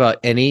talk about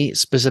any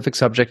specific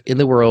subject in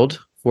the world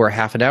for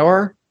half an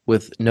hour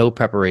with no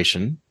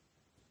preparation,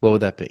 what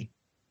would that be?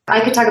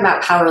 I could talk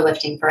about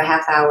powerlifting for a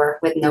half hour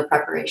with no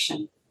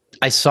preparation.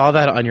 I saw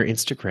that on your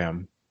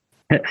Instagram.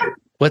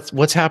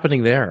 What's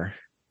happening there?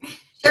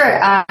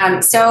 Sure.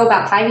 So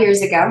about 5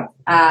 years ago,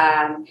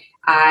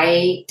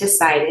 I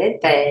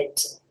decided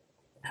that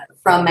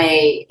from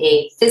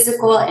a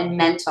physical and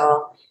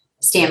mental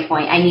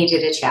standpoint, I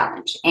needed a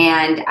challenge.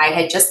 And I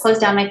had just closed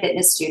down my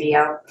fitness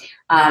studio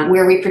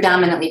where we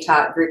predominantly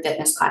taught group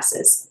fitness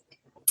classes.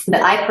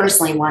 But I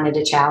personally wanted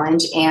a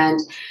challenge, and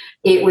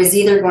it was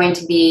either going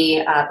to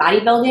be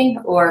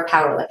bodybuilding or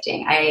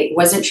powerlifting. I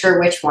wasn't sure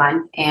which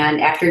one. And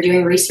after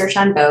doing research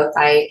on both,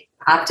 I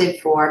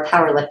opted for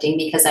powerlifting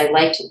because I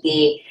liked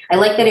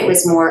that it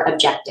was more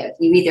objective.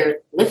 You either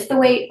lift the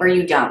weight or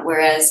you don't.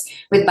 Whereas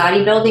with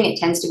bodybuilding, it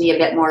tends to be a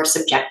bit more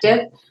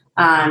subjective.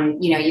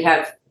 You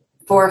have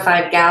 4 or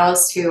 5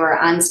 gals who are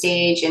on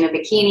stage in a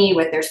bikini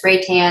with their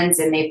spray tans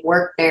and they've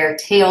worked their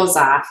tails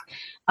off.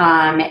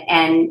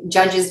 And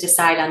judges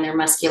decide on their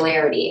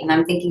muscularity. And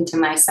I'm thinking to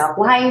myself,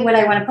 why would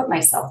I want to put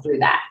myself through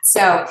that?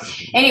 So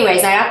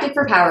anyways, I opted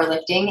for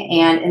powerlifting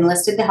and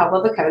enlisted the help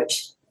of a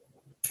coach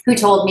who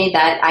told me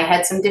that I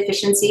had some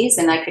deficiencies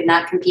and I could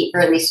not compete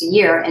for at least a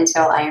year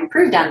until I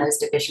improved on those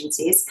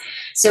deficiencies.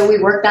 So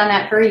we worked on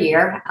that for a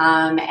year.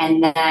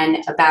 And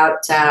then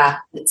about, I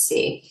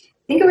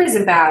think it was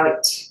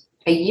about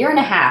a year and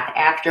a half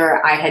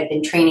after I had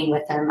been training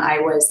with him, I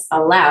was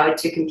allowed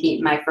to compete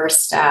in my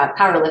first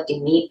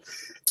powerlifting meet,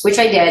 which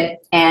I did,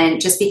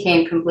 and just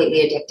became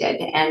completely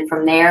addicted. And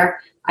from there,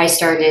 I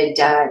started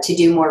to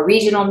do more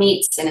regional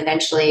meets, and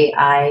eventually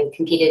I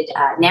competed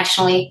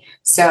nationally.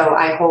 So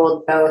I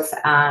hold both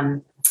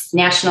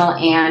national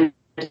and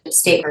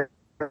state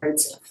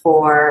records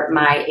for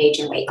my age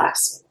and weight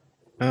class.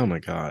 Oh my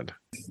God.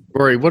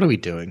 Rory, what are we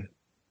doing?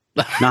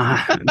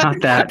 Not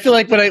that. I feel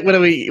like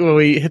when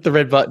we hit the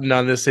red button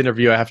on this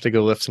interview, I have to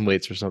go lift some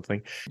weights or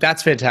something.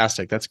 That's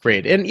fantastic. That's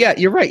great. And yeah,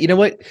 you're right. You know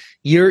what?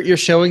 You're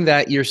showing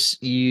that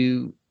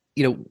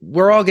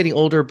we're all getting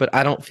older, but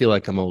I don't feel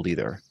like I'm old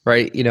either.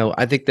 Right.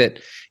 I think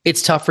that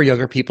it's tough for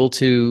younger people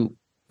to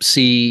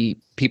see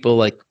people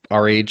like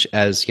our age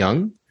as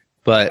young,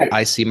 but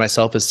I see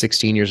myself as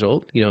 16 years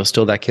old,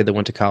 still that kid that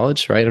went to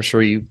college, right? I'm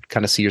sure you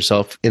kind of see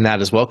yourself in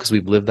that as well, because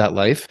we've lived that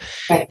life.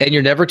 Right. And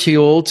you're never too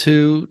old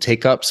to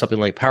take up something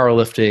like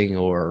powerlifting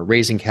or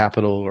raising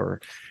capital,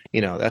 or,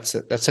 it's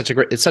such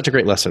a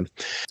great lesson.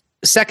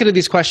 Second of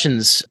these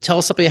questions, tell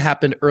us something that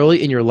happened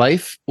early in your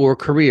life or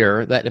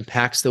career that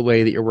impacts the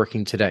way that you're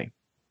working today.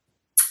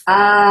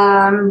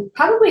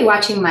 Probably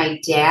watching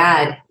my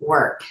dad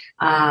work.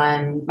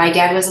 My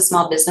dad was a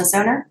small business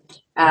owner.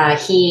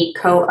 He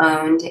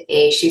co-owned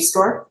a shoe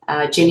store,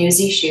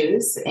 Januzzi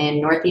Shoes,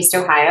 in Northeast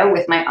Ohio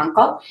with my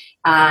uncle.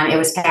 It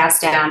was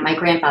passed down. My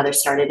grandfather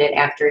started it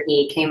after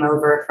he came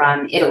over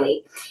from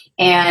Italy.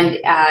 And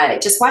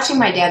just watching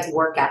my dad's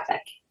work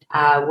ethic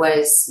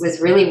was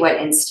really what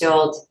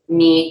instilled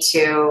me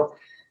to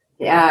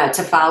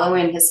follow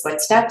in his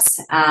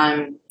footsteps.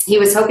 He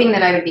was hoping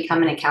that I would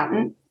become an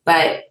accountant,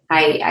 but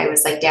I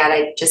was like, Dad,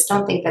 I just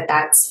don't think that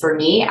that's for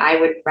me. I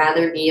would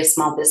rather be a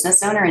small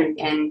business owner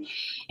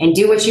and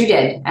do what you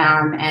did.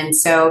 And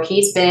so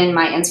he's been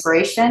my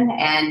inspiration.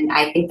 And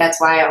I think that's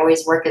why I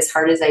always work as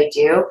hard as I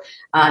do.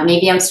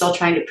 Maybe I'm still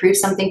trying to prove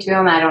something to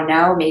him. I don't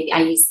know. Maybe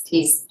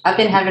he's up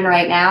in heaven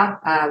right now,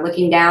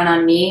 looking down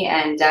on me.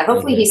 And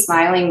hopefully he's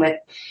smiling with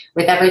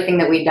everything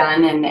that we've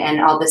done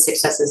and all the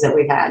successes that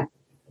we've had.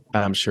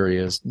 I'm sure he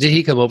is. Did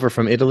he come over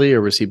from Italy, or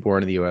was he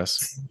born in the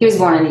U.S.? He was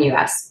born in the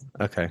U.S.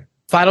 Okay.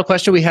 Final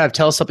question we have.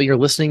 Tell us something you're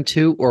listening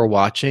to or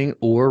watching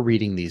or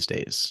reading these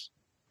days.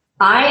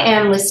 I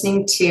am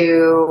listening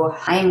to,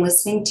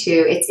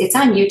 it's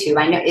on YouTube.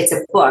 I know it's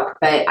a book,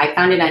 but I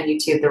found it on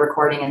YouTube, the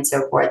recording and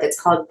so forth.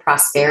 It's called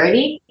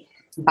Prosperity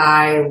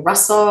by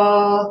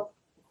Russell.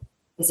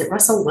 Is it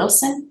Russell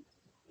Wilson?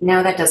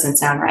 No, that doesn't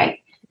sound right.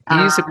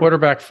 He's the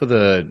quarterback for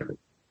the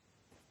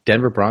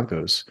Denver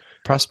Broncos.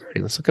 Prosperity.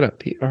 Let's look it up.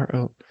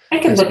 PRO. I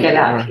can look it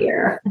up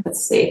here.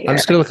 Let's see. I'm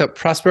just going to look up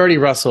Prosperity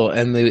Russell,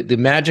 and the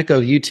magic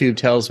of YouTube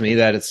tells me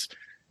that it's,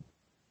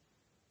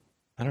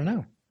 I don't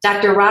know.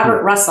 Dr.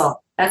 Robert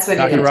Russell. That's what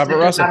it is. Dr. Robert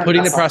Russell,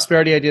 putting the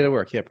prosperity idea to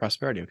work. Yeah,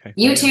 prosperity. Okay.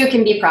 You too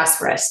can be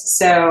prosperous.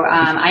 So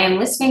I am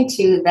listening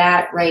to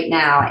that right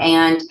now,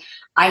 and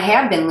I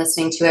have been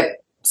listening to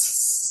it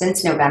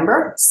since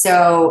November.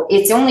 So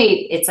it's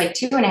like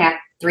 2.5,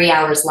 3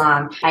 hours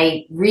long.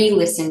 I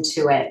re-listen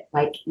to it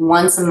like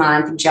once a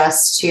month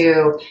just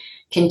to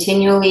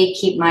continually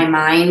keep my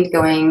mind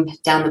going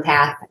down the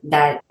path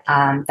that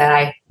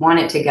I want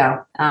it to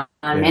go.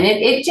 And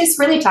it just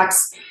really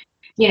talks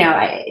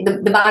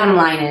the bottom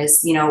line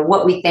is,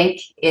 what we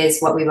think is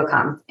what we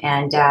become.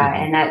 And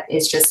that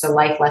is just a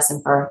life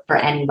lesson for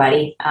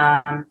anybody.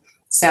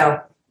 So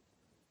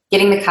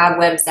getting the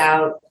cobwebs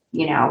out,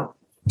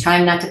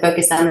 trying not to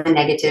focus on the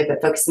negative,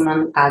 but focusing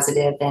on the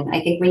positive. And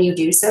I think when you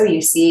do so,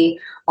 you see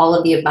all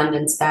of the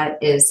abundance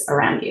that is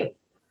around you.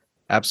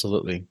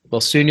 Absolutely.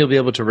 Well, soon you'll be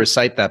able to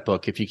recite that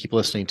book if you keep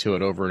listening to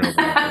it over and over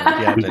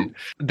and over.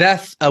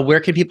 Beth,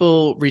 where can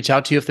people reach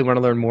out to you if they want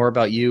to learn more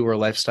about you or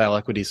Lifestyle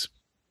Equities?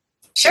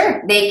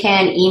 Sure. They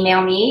can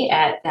email me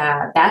at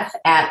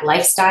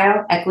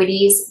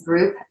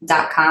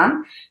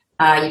beth@lifestyleequitiesgroup.com.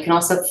 You can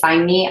also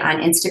find me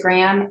on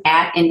Instagram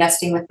at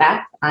Investing with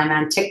Beth. I'm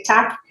on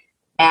TikTok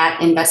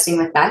at Investing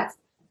with Beth.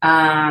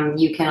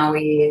 You can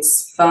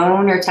always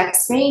phone or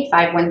text me,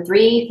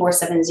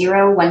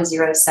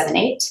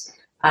 513-470-1078.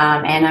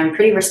 And I'm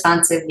pretty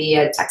responsive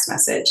via text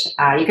message.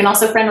 You can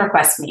also friend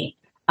request me,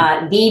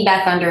 the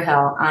Beth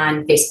Underhill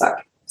on Facebook.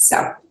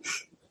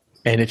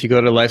 And if you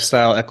go to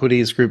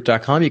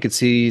lifestyleequitiesgroup.com, you can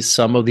see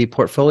some of the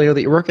portfolio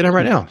that you're working on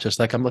right now, just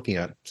like I'm looking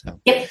at. So.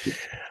 Yep.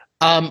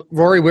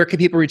 Rory, where can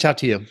people reach out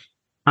to you?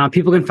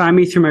 People can find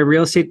me through my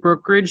real estate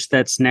brokerage.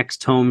 That's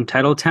Next Home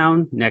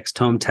Titletown,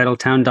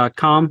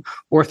 nexthometitletown.com,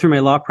 or through my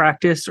law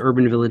practice,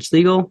 Urban Village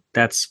Legal.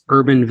 That's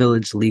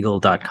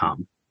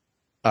urbanvillagelegal.com.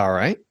 All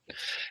right.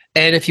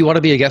 And if you want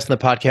to be a guest on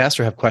the podcast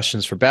or have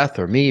questions for Beth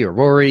or me or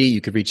Rory,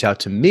 you could reach out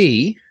to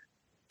me,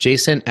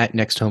 Jason at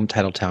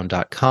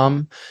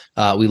nexthometitletown.com.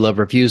 We love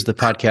reviews of the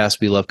podcast.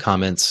 We love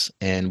comments,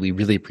 and we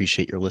really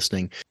appreciate your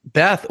listening.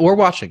 Beth, or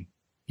watching.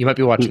 You might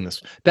be watching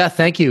this. Beth,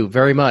 thank you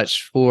very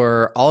much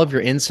for all of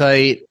your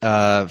insight,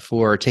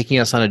 for taking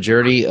us on a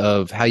journey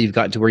of how you've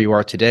gotten to where you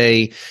are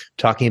today,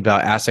 talking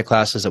about asset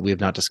classes that we have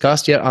not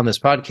discussed yet on this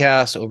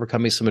podcast,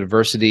 overcoming some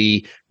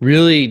adversity,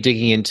 really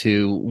digging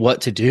into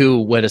what to do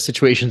when a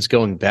situation's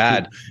going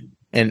bad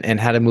and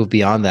how to move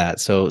beyond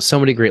that. So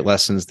many great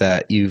lessons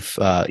that you've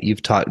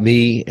taught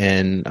me,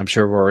 and I'm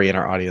sure Rory and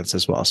our audience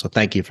as well. So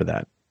thank you for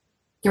that.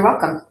 You're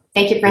welcome.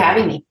 Thank you for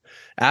having me.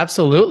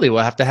 Absolutely.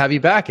 We'll have to have you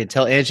back and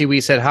tell Angie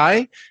we said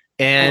hi.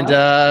 And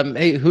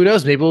hey, who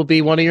knows? Maybe we'll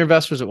be one of your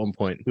investors at one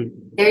point.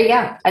 There you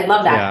go. I'd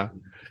love that. Yeah.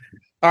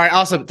 All right.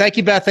 Awesome. Thank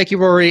you, Beth. Thank you,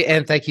 Rory.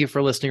 And thank you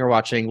for listening or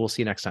watching. We'll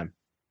see you next time.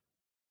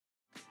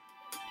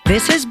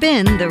 This has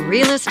been the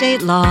Real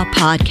Estate Law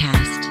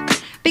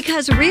Podcast.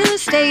 Because real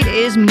estate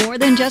is more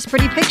than just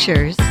pretty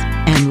pictures,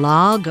 and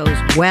law goes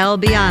well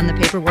beyond the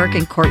paperwork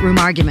and courtroom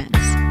arguments.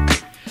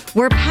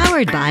 We're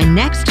powered by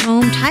Next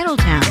Home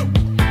Titletown,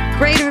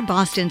 Greater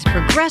Boston's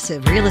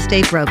progressive real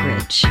estate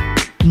brokerage.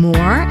 More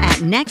at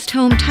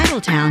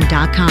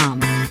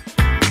nexthometitletown.com.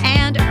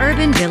 And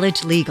Urban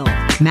Village Legal,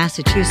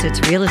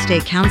 Massachusetts Real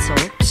Estate Council,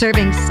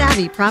 serving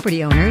savvy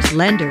property owners,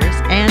 lenders,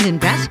 and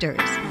investors.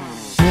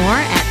 More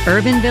at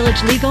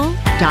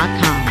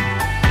urbanvillagelegal.com.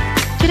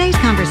 Today's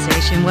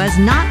conversation was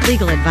not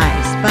legal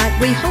advice, but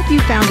we hope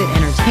you found it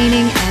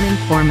entertaining and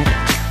informative.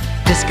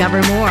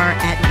 Discover more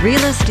at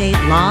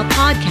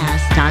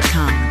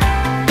realestatelawpodcast.com.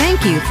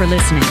 Thank you for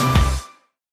listening.